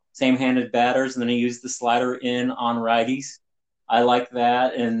same-handed batters, and then he used the slider in on righties. I like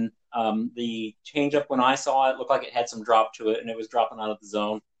that. And the changeup, when I saw it, looked like it had some drop to it, and it was dropping out of the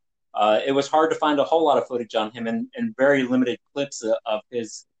zone. It was hard to find a whole lot of footage on him and very limited clips of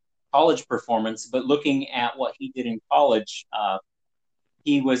his college performance. But looking at what he did in college,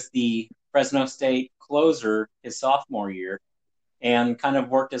 he was the Fresno State closer his sophomore year and kind of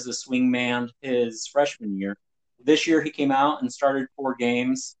worked as a swingman his freshman year. This year he came out and started 4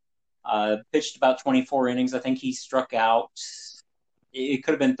 games, pitched about 24 innings. I think he struck out. It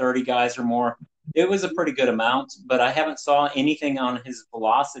could have been 30 guys or more. It was a pretty good amount, but I haven't saw anything on his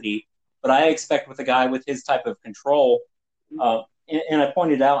velocity. But I expect with a guy with his type of control, and I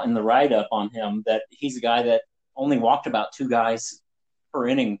pointed out in the write-up on him that he's a guy that only walked about 2 guys per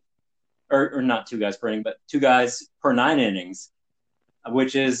inning, or not 2 guys per inning, but 2 guys per 9 innings,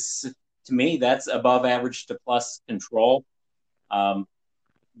 which is, to me, that's above average to plus control.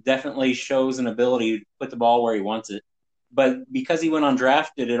 Definitely shows an ability to put the ball where he wants it. But because he went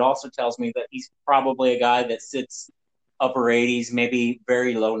undrafted, it also tells me that he's probably a guy that sits upper 80s, maybe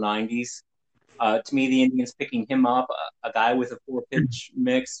very low 90s. To me, the Indians picking him up, a guy with a 4-pitch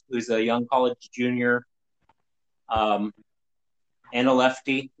mix who's a young college junior, and a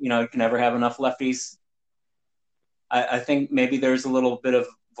lefty. You can never have enough lefties. I think maybe there's a little bit of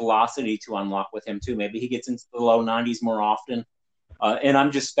velocity to unlock with him too. Maybe he gets into the low 90s more often. And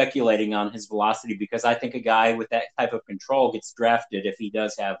I'm just speculating on his velocity because I think a guy with that type of control gets drafted if he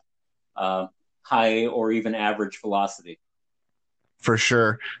does have high or even average velocity. For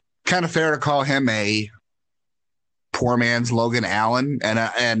sure. Kind of fair to call him a poor man's Logan Allen.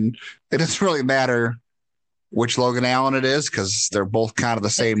 And it doesn't really matter which Logan Allen it is because they're both kind of the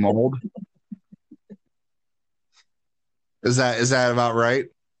same mold. Is that about right?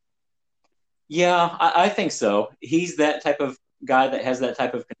 Yeah, I think so. He's that type of guy that has that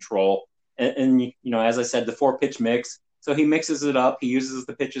type of control. And as I said, the 4-pitch mix. So he mixes it up. He uses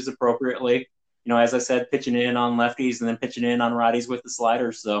the pitches appropriately. As I said, pitching in on lefties and then pitching in on righties with the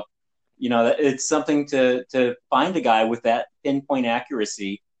sliders. So, it's something to find a guy with that pinpoint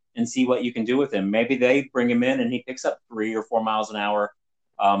accuracy and see what you can do with him. Maybe they bring him in and he picks up 3 or 4 miles an hour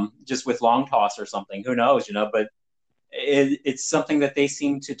just with long toss or something. Who knows, but it's something that they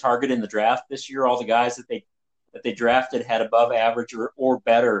seem to target in the draft this year. All the guys that they drafted had above average or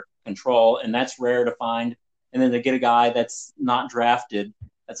better control, and that's rare to find. And then they get a guy that's not drafted,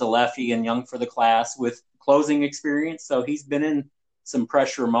 that's a lefty and young for the class with closing experience. So he's been in some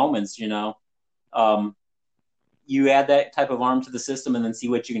pressure moments, you add that type of arm to the system and then see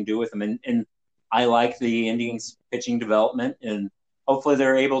what you can do with him. And I like the Indians pitching development, and hopefully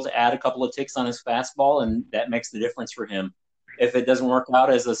they're able to add a couple of ticks on his fastball, and that makes the difference for him. If it doesn't work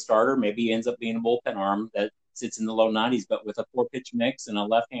out as a starter, maybe he ends up being a bullpen arm that sits in the low 90s, but with a 4-pitch mix and a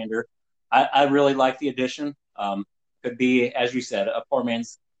left-hander, I really like the addition. Could be, as you said, a poor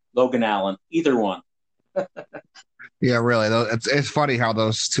man's Logan Allen, either one. Yeah, really. It's funny how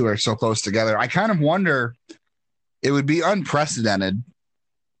those two are so close together. I kind of wonder, it would be unprecedented.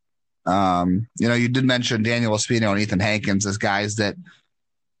 You did mention Daniel Espino and Ethan Hankins as guys that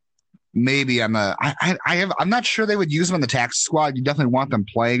maybe I'm not sure they would use them on the tax squad. You definitely want them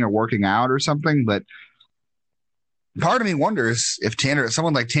playing or working out or something, but part of me wonders if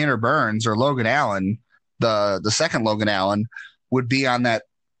someone like Tanner Burns or Logan Allen, the second Logan Allen, would be on that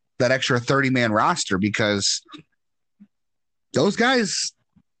extra 30-man roster, because those guys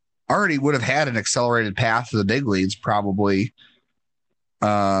already would have had an accelerated path to the big leagues probably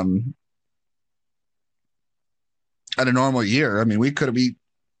um, at a normal year. I mean,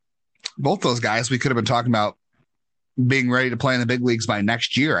 both those guys, we could have been talking about being ready to play in the big leagues by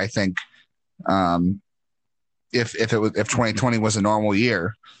next year, I think. If 2020 was a normal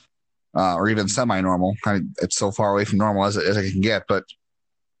year, or even semi-normal, it's so far away from normal as it can get. But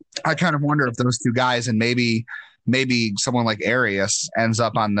I kind of wonder if those two guys, and maybe someone like Arias, ends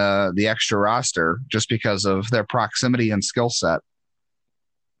up on the extra roster just because of their proximity and skill set.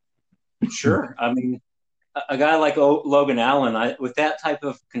 Sure. I mean, a guy like Logan Allen, with that type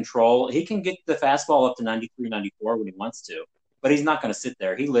of control, he can get the fastball up to 93, 94 when he wants to, but he's not going to sit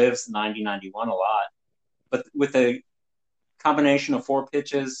there. He lives 90, 91 a lot. But with a combination of 4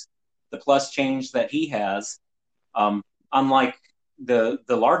 pitches, the plus change that he has, unlike the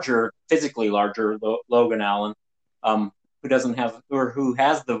larger, physically larger Logan Allen, who has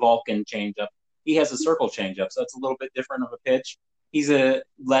the Vulcan changeup, he has a circle changeup, so it's a little bit different of a pitch. He's a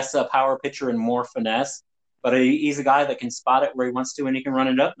less power pitcher and more finesse, but he's a guy that can spot it where he wants to, and he can run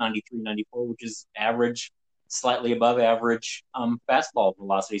it up 93, 94, which is average, slightly above average fastball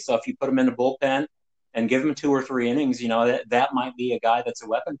velocity. So if you put him in a bullpen and give him 2 or 3 innings, that might be a guy that's a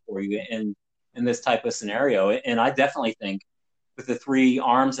weapon for you in this type of scenario. And I definitely think with the 3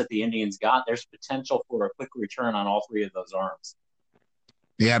 arms that the Indians got, there's potential for a quick return on all 3 of those arms.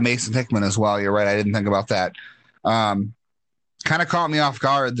 Yeah, Mason Hickman as well. You're right. I didn't think about that. Kind of caught me off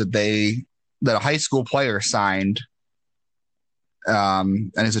guard that a high school player signed,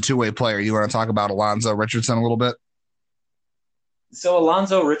 and is a 2-way player. You want to talk about Alonzo Richardson a little bit? So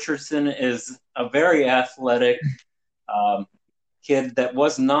Alonzo Richardson is a very athletic kid that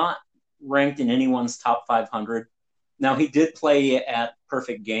was not ranked in anyone's top 500. Now, he did play at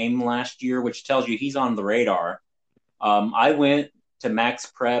Perfect Game last year, which tells you he's on the radar. I went to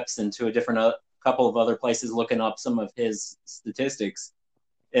Max Preps and to a couple of other places looking up some of his statistics.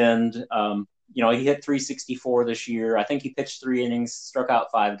 And, he hit 364 this year. I think he pitched 3 innings, struck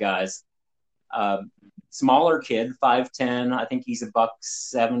out 5 guys. Smaller kid, 5'10". I think he's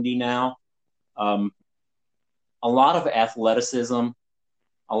 $170 now. A lot of athleticism,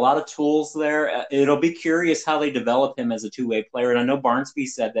 a lot of tools there. It'll be curious how they develop him as a 2-way player. And I know Barnsby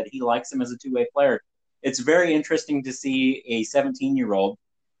said that he likes him as a 2-way player. It's very interesting to see a 17-year-old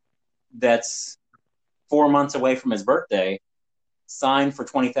that's 4 months away from his birthday signed for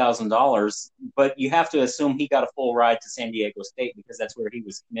 $20,000, but you have to assume he got a full ride to San Diego State because that's where he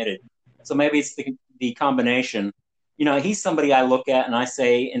was committed. So maybe it's the combination. He's somebody I look at and I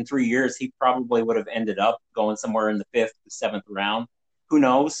say in 3 years he probably would have ended up going somewhere in the 5th to 7th round. Who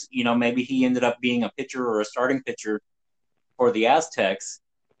knows? Maybe he ended up being a pitcher or a starting pitcher for the Aztecs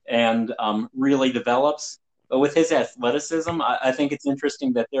and really develops. But with his athleticism, I think it's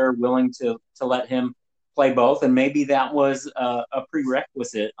interesting that they're willing to let him play both, and maybe that was a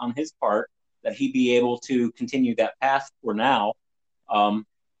prerequisite on his part that he be able to continue that path for now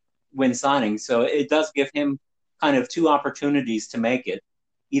when signing. So it does give him kind of 2 opportunities to make it,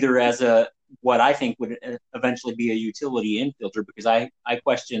 either as what I think would eventually be a utility infielder, because I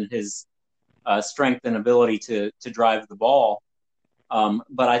question his strength and ability to drive the ball.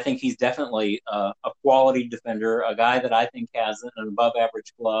 But I think he's definitely a quality defender, a guy that I think has an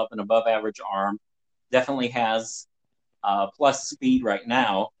above-average glove, an above-average arm, definitely has plus speed right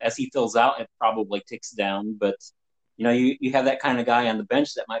now. As he fills out, it probably ticks down. But, you have that kind of guy on the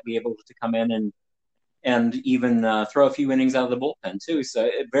bench that might be able to come in and even throw a few innings out of the bullpen, too. So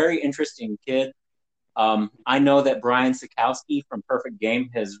a very interesting kid. I know that Brian Sikowski from Perfect Game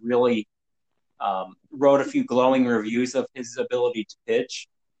has really wrote a few glowing reviews of his ability to pitch.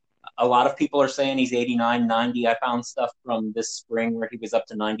 A lot of people are saying he's 89, 90. I found stuff from this spring where he was up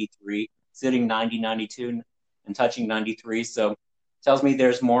to 93, sitting 90, 92, and touching 93. So tells me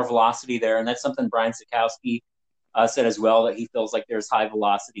there's more velocity there. And that's something Brian Sikowski said as well, that he feels like there's high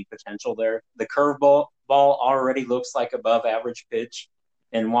velocity potential there. The curveball already looks like above average pitch.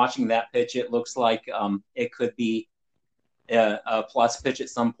 And watching that pitch, it looks like it could be a plus pitch at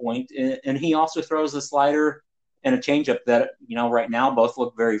some point. And he also throws a slider and a changeup that, right now both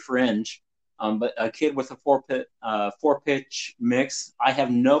look very fringe. But a kid with a 4-pitch mix, I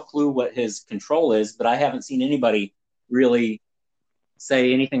have no clue what his control is, but I haven't seen anybody really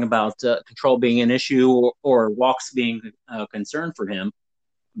say anything about control being an issue or walks being a concern for him.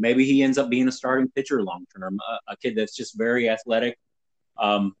 Maybe he ends up being a starting pitcher long term, a kid that's just very athletic.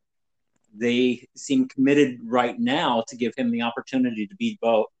 They seem committed right now to give him the opportunity to be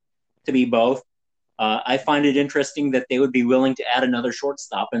both. I find it interesting that they would be willing to add another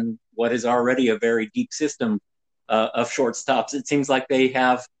shortstop in what is already a very deep system of shortstops. It seems like they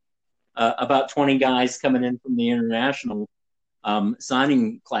have about 20 guys coming in from the international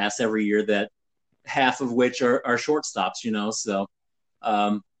signing class every year, that half of which are shortstops, So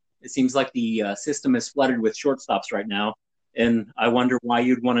it seems like the system is flooded with shortstops right now. And I wonder why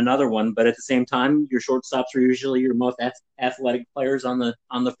you'd want another one. But at the same time, your shortstops are usually your most athletic players on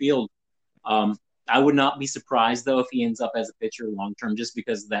the field. I would not be surprised, though, if he ends up as a pitcher long term, just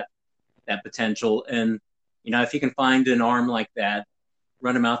because of that potential. And if you can find an arm like that,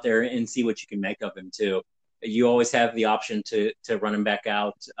 run him out there and see what you can make of him too. You always have the option to run him back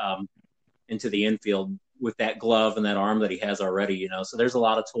out into the infield with that glove and that arm that he has already. So there's a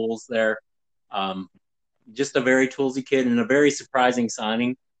lot of tools there. Just a very toolsy kid and a very surprising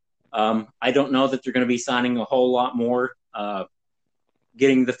signing. I don't know that they're going to be signing a whole lot more.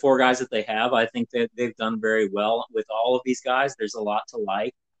 Getting the 4 guys that they have, I think that they've done very well with all of these guys. There's a lot to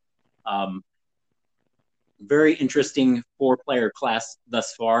like. Very interesting 4-player class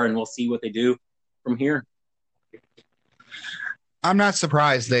thus far, and we'll see what they do from here. I'm not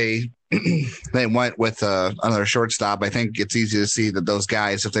surprised they went with another shortstop. I think it's easy to see that those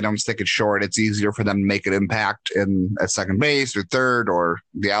guys, if they don't stick it short, it's easier for them to make an impact at second base or third or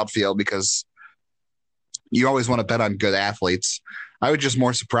the outfield, because you always want to bet on good athletes. I was just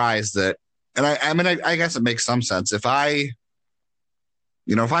more surprised that, and I guess it makes some sense. If I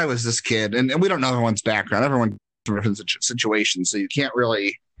was this kid, and we don't know everyone's background, everyone's in different situations, so you can't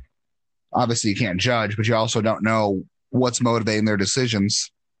really, obviously you can't judge, but you also don't know what's motivating their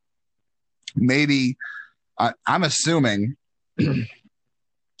decisions. Maybe I'm assuming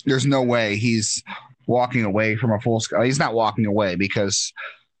there's no way he's walking away from a full scale. He's not walking away, because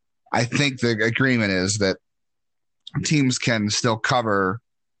I think the agreement is that teams can still cover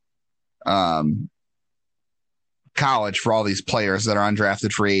college for all these players that are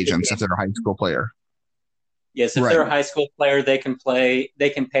undrafted free agents if they're a high school player. Yes, if they're a high school player, they can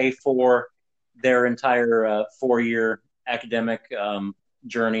pay for their entire 4-year academic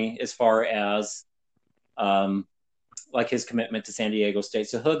journey, as far as like his commitment to San Diego State.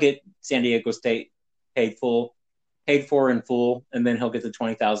 So he'll get San Diego State paid for in full, and then he'll get the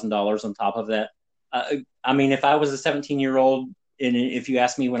 $20,000 on top of that. If I was a 17-year-old, and if you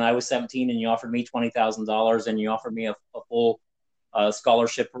asked me when I was 17 and you offered me $20,000 and you offered me a full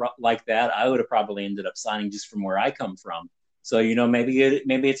scholarship like that, I would have probably ended up signing, just from where I come from. So, maybe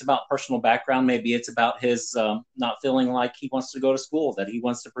it's about personal background. Maybe it's about his not feeling like he wants to go to school, that he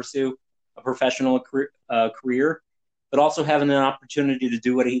wants to pursue a professional career, but also having an opportunity to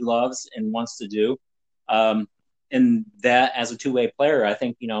do what he loves and wants to do. And that, as a two-way player, I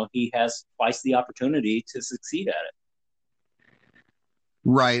think, he has twice the opportunity to succeed at it.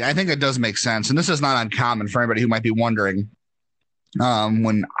 Right. I think it does make sense. And this is not uncommon for anybody who might be wondering. I'm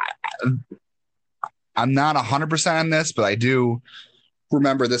not 100% on this, but I do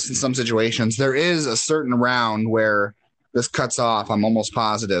remember this in some situations. There is a certain round where this cuts off, I'm almost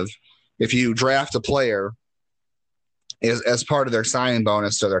positive. If you draft a player as part of their signing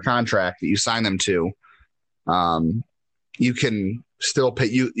bonus to their contract that you sign them to, you can still pay.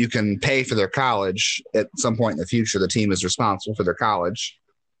 You can pay for their college at some point in the future. The team is responsible for their college,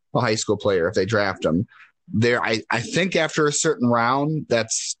 a high school player, if they draft them. I think after a certain round,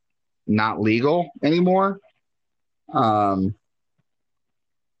 that's not legal anymore. So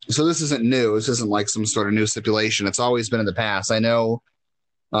this isn't new. This isn't like some sort of new stipulation. It's always been in the past. I know,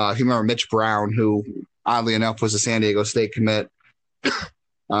 if you remember Mitch Brown, who oddly enough was a San Diego State commit. The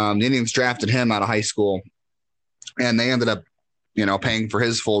Indians drafted him out of high school, and they ended up, paying for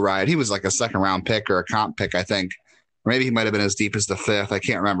his full ride. He was like a second round pick or a comp pick, I think. Or maybe he might have been as deep as the 5th. I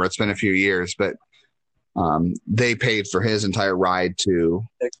can't remember. It's been a few years, but they paid for his entire ride to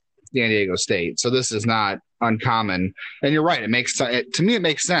San Diego State. So this is not uncommon. And you're right. To me, it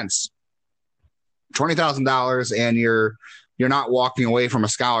makes sense. $20,000, and you're not walking away from a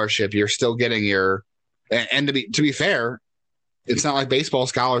scholarship. You're still getting and to be fair, it's not like baseball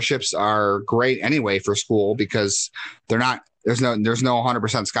scholarships are great anyway for school, because there's no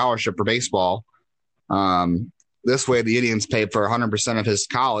 100% scholarship for baseball. This way the Indians paid for 100% of his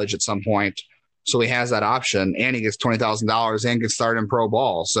college at some point. So he has that option, and he gets $20,000 and gets started in pro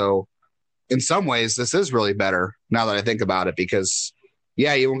ball. So in some ways, this is really better now that I think about it, because you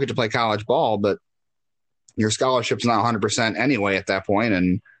won't get to play college ball, but your scholarship's not 100% anyway at that point.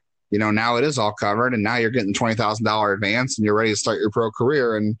 And, now it is all covered, and now you're getting $20,000 advance and you're ready to start your pro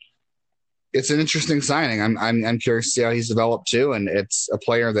career. And it's an interesting signing. I'm curious to see how he's developed too. And it's a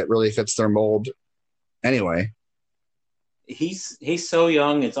player that really fits their mold anyway. he's so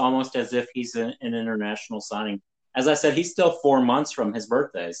young. It's almost as if he's an international signing. As I said, he's still 4 months from his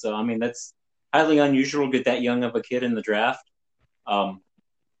birthday, so I mean that's highly unusual to get that young of a kid in the draft. Um,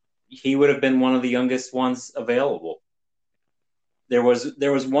 he would have been one of the youngest ones available. There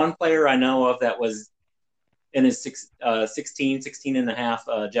was one player I know of that was in his 16 and a half,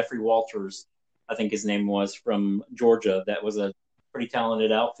 Jeffrey Walters, I think his name was, from Georgia. That was a pretty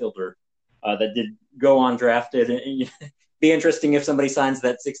talented outfielder that did go undrafted. And be interesting if somebody signs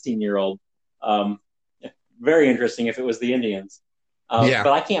that 16-year-old. Um, very interesting if it was the Indians. Yeah,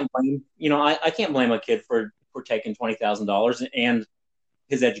 But I can't blame I can't blame a kid for taking $20,000 and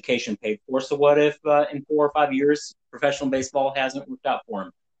his education paid for. So what if in 4 or 5 years professional baseball hasn't worked out for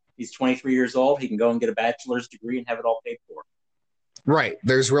him? He's 23 years old. He can go and get a bachelor's degree and have it all paid for. right.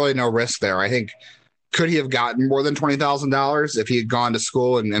 There's really no risk there. I think could he have gotten more than $20,000 if he had gone to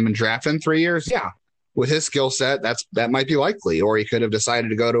school and been drafted in 3 years? Yeah, with his skill set, that might be likely. Or he could have decided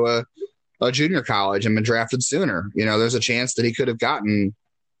to go to a junior college and been drafted sooner. There's a chance that he could have gotten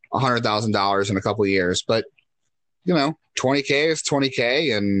 $100,000 in a couple of years. But 20K is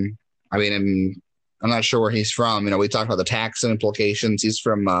 20K, and I mean, I'm not sure where he's from. We talked about the tax implications. He's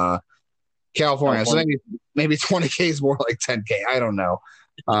from California, so maybe 20K is more like 10K. I don't know.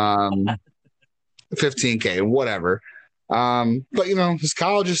 15K, whatever. But his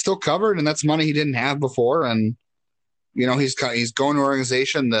college is still covered, and that's money he didn't have before. And he's going to an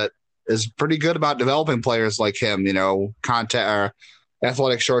organization that is pretty good about developing players like him.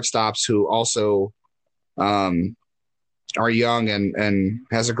 Athletic shortstops who also are young and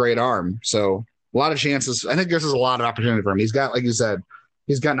has a great arm. So a lot of chances. I think this is a lot of opportunity for him. He's got, like you said,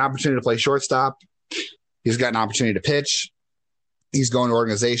 he's got an opportunity to play shortstop. He's got an opportunity to pitch. He's going to an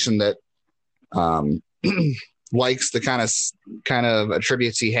organization that likes the kind of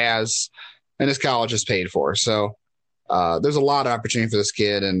attributes he has, and his college is paid for. So there's a lot of opportunity for this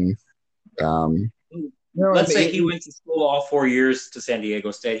kid. And let's say he went to school all 4 years to San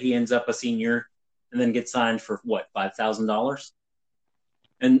Diego State. He ends up a senior and then gets signed for what, $5,000?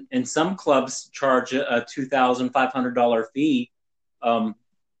 And some clubs charge a $2,500 fee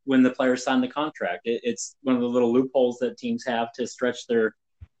when the players sign the contract. It's one of the little loopholes that teams have to stretch their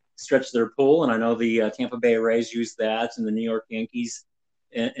pool. And I know the Tampa Bay Rays use that, and the New York Yankees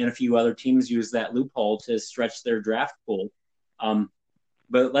and a few other teams use that loophole to stretch their draft pool.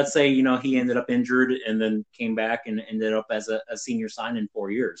 But let's say, he ended up injured and then came back and ended up as a senior sign in 4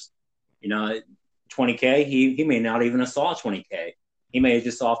 years. 20K, he may not even have saw 20K. He may have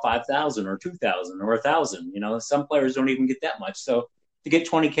just saw 5,000 or 2,000 or 1,000. Some players don't even get that much. So to get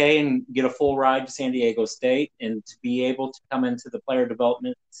 20K and get a full ride to San Diego State and to be able to come into the player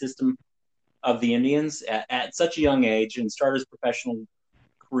development system of the Indians at such a young age and start his professional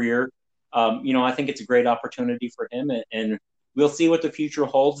career, I think it's a great opportunity for him. And we'll see what the future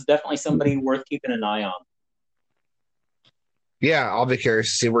holds. Definitely somebody worth keeping an eye on. Yeah, I'll be curious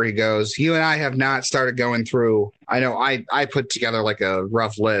to see where he goes. You and I have not started going through. I know I put together like a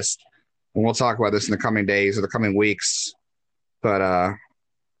rough list, and we'll talk about this in the coming days or the coming weeks. But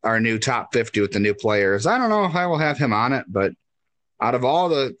our new top 50 with the new players. I don't know if I will have him on it, but out of all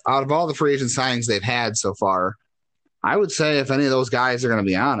the free agent signings they've had so far, I would say if any of those guys are going to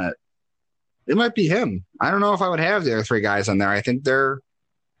be on it, it might be him. I don't know if I would have the other three guys on there. I think they're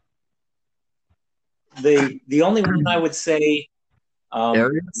the only one I would say.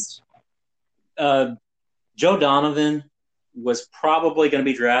 Joe Donovan was probably going to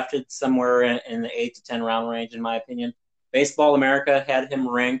be drafted somewhere in the 8 to 10 round range, in my opinion. Baseball America had him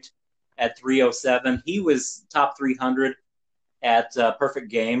ranked at 307. He was top 300 at Perfect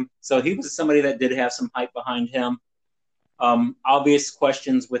Game. So he was somebody that did have some hype behind him. Obvious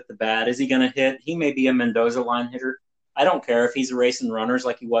questions with the bat. Is he going to hit? He may be a Mendoza line hitter. I don't care if he's racing runners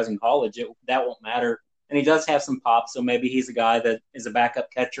like he was in college. That won't matter. And he does have some pop, so maybe he's a guy that is a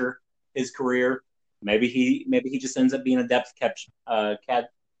backup catcher his career. Maybe he just ends up being a depth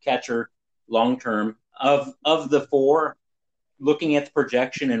catcher long term. Of the four, looking at the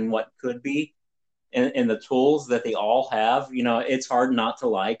projection and what could be, and the tools that they all have, it's hard not to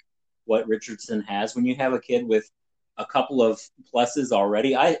like what Richardson has. When you have a kid with a couple of pluses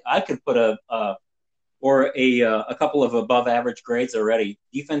already, I could put a couple of above average grades already.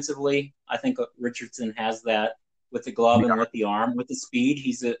 Defensively, I think Richardson has that with the glove and with the arm, with the speed.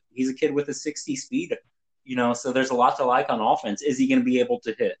 He's a kid with a 60 speed, so there's a lot to like on offense. Is he going to be able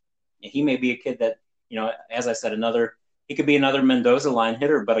to hit? He may be a kid that, as I said, he could be another Mendoza line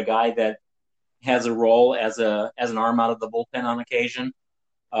hitter, but a guy that has a role as an arm out of the bullpen on occasion,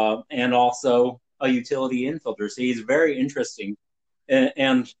 and also a utility infielder. So he's very interesting.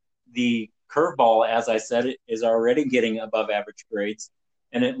 And the curveball, as I said, is already getting above average grades,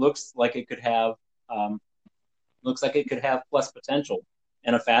 and it looks like it could have plus potential.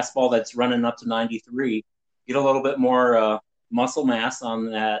 And a fastball that's running up to 93, get a little bit more muscle mass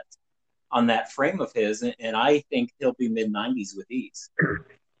on that frame of his, and I think he'll be mid 90s with ease.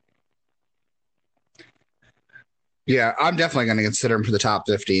 Yeah, I'm definitely going to consider him for the top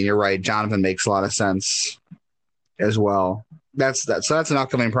 50. You're right. Jonathan makes a lot of sense as well. That's an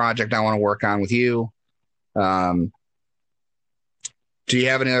upcoming project I want to work on with you. Do you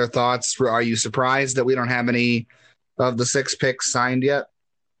have any other thoughts? Are you surprised that we don't have any of the 6 picks signed yet?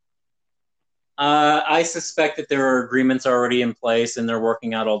 I suspect that there are agreements already in place and they're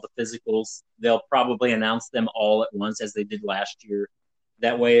working out all the physicals. They'll probably announce them all at once as they did last year.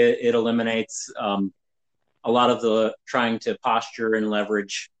 That way it eliminates a lot of the trying to posture and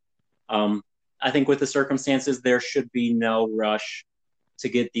leverage. I think with the circumstances, there should be no rush to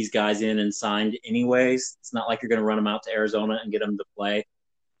get these guys in and signed anyways. It's not like you're going to run them out to Arizona and get them to play.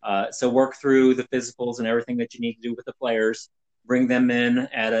 So work through the physicals and everything that you need to do with the players. Bring them in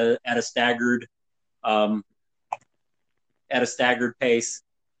at a staggered pace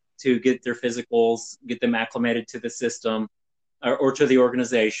to get their physicals, get them acclimated to the system or to the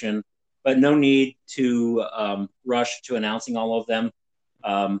organization. But no need to rush to announcing all of them.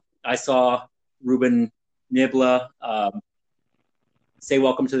 I saw Ruben Nibla say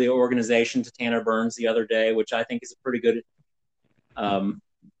welcome to the organization to Tanner Burns the other day, which I think is a pretty good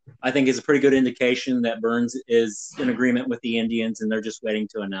indication that Burns is in agreement with the Indians and they're just waiting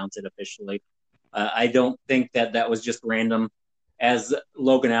to announce it officially. I don't think that was just random, as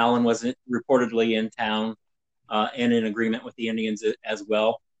Logan Allen was reportedly in town and in agreement with the Indians as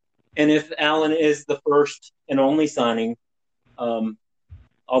well. And if Allen is the first and only signing,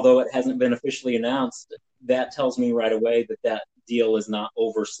 although it hasn't been officially announced, that tells me right away that deal is not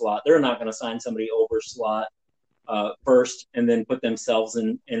over slot. They're not going to sign somebody over slot first and then put themselves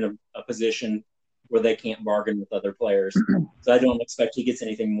in a position where they can't bargain with other players. So I don't expect he gets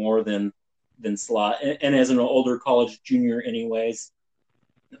anything more than slot. And as an older college junior anyways,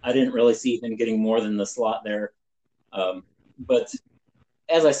 I didn't really see him getting more than the slot there. But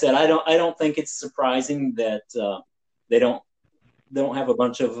as I said, I don't think it's surprising that they don't have a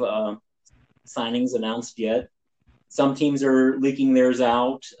bunch of signings announced yet. Some teams are leaking theirs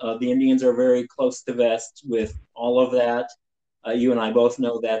out. The Indians are very close to vest with all of that. You and I both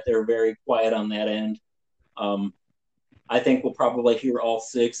know that they're very quiet on that end. I think we'll probably hear all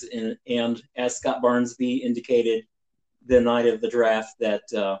 6. And as Scott Barnesby indicated the night of the draft, that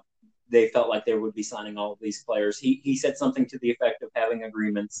they felt like they would be signing all of these players. He said something to the effect of having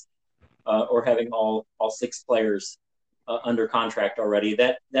agreements or having all 6 players under contract already.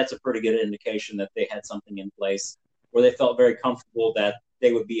 That's a pretty good indication that they had something in place where they felt very comfortable that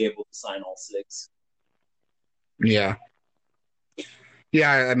they would be able to sign all 6. Yeah.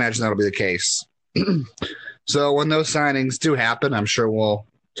 Yeah, I imagine that'll be the case. So when those signings do happen, I'm sure we'll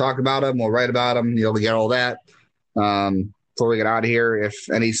talk about them. We'll write about them. You'll get all that. Before we get out of here, if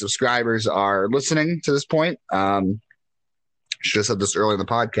any subscribers are listening to this point, should have said this early in the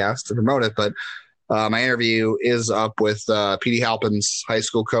podcast to promote it, but my interview is up with P.D. Halpin's high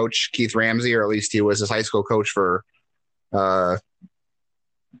school coach, Keith Ramsey, or at least he was his high school coach for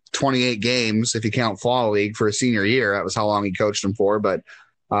 28 games, if you count Fall League for his senior year. That was how long he coached him for. But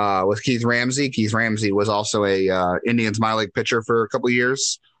with Keith Ramsey was also a Indians minor league pitcher for a couple of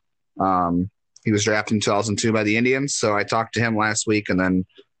years. He was drafted in 2002 by the Indians. So I talked to him last week, and then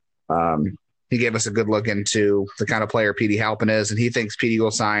he gave us a good look into the kind of player P.D. Halpin is, and he thinks P.D.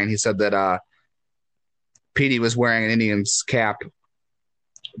 will sign. He said that P.D. was wearing an Indians cap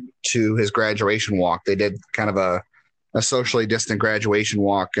to his graduation walk. They did kind of a socially distant graduation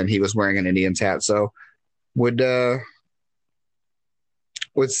walk, and he was wearing an Indians hat. So would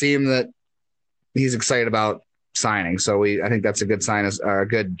seem that he's excited about signing. So I think that's a good sign, a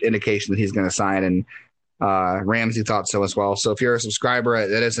good indication that he's going to sign. And Ramsey thought so as well. So if you're a subscriber,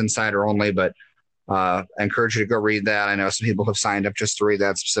 it is insider only, but I encourage you to go read that. I know some people have signed up just to read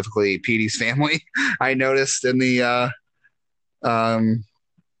that, specifically Petey's family. I noticed in the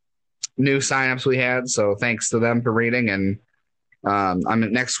new signups we had. So thanks to them for reading. And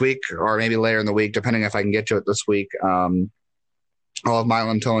I'm next week or maybe later in the week, depending if I can get to it this week. I'll have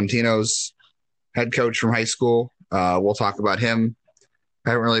Milan Tolentino's head coach from high school. We'll talk about him.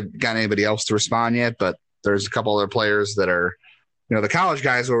 I haven't really got anybody else to respond yet, but there's a couple other players that are, the college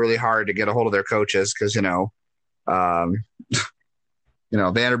guys were really hard to get a hold of their coaches because,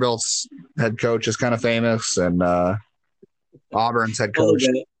 Vanderbilt's head coach is kind of famous, and Auburn's head coach.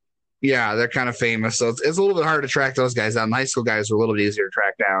 Yeah, they're kind of famous. So it's a little bit hard to track those guys down. The high school guys are a little bit easier to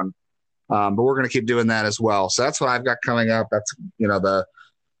track down. But we're going to keep doing that as well. So that's what I've got coming up. That's, the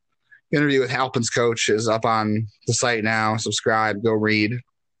interview with Halpin's coach is up on the site now. Subscribe, go read.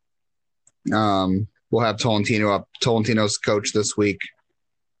 We'll have Tolentino up, Tolentino's coach this week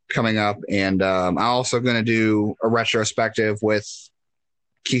coming up. And I'm also going to do a retrospective with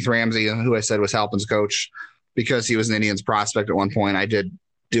Keith Ramsey, who I said was Halpin's coach, because he was an Indians prospect at one point. I did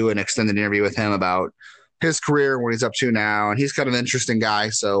do an extended interview with him about his career and what he's up to now. And he's kind of an interesting guy.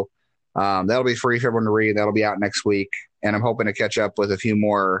 So that'll be free for everyone to read. That'll be out next week. And I'm hoping to catch up with a few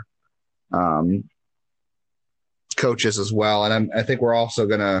more coaches as well. And I think we're also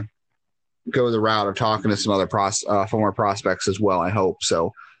going to go the route of talking to some other former prospects as well, I hope.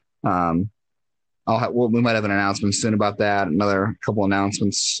 So we might have an announcement soon about that, another couple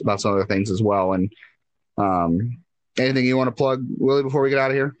announcements about some other things as well. And anything you want to plug, Willie, before we get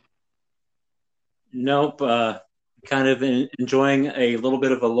out of here? Nope. Kind of enjoying a little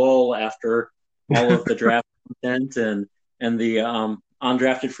bit of a lull after all of the draft content and the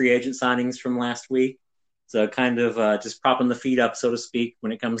undrafted free agent signings from last week. So kind of just propping the feet up, so to speak,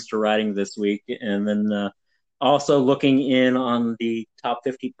 when it comes to writing this week. And then also looking in on the top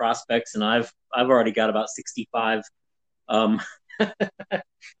 50 prospects, and I've already got about 65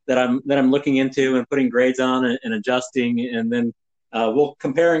 that I'm looking into and putting grades on and adjusting, and then we'll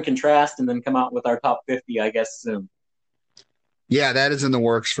compare and contrast and then come out with our top 50, I guess, soon. Yeah, that is in the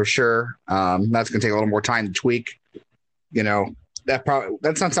works for sure. That's going to take a little more time to tweak. That's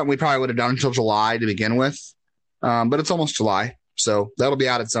not something we probably would have done until July to begin with, but it's almost July, so that'll be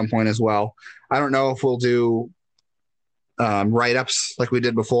out at some point as well. I don't know if we'll do write-ups like we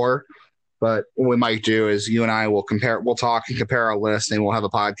did before, but what we might do is you and I will talk and compare our list, and we'll have a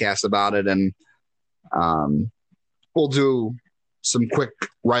podcast about it, and we'll do some quick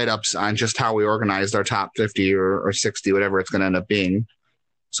write-ups on just how we organized our top 50 or 60, whatever it's going to end up being.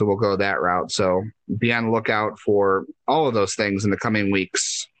 So we'll go that route. So be on the lookout for all of those things in the coming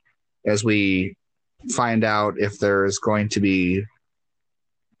weeks as we find out if there's going to be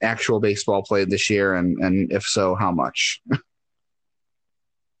actual baseball played this year, and if so, how much.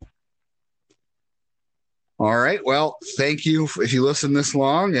 All right. Well, thank you if you listen this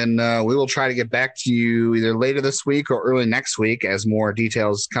long, and we will try to get back to you either later this week or early next week as more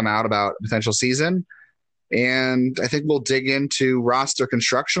details come out about the potential season. And I think we'll dig into roster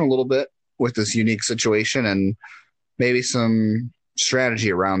construction a little bit with this unique situation and maybe some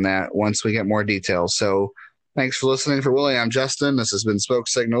strategy around that once we get more details. So thanks for listening. For Willie, I'm Justin. This has been Spoke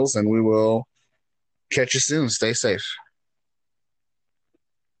Signals, and we will catch you soon. Stay safe.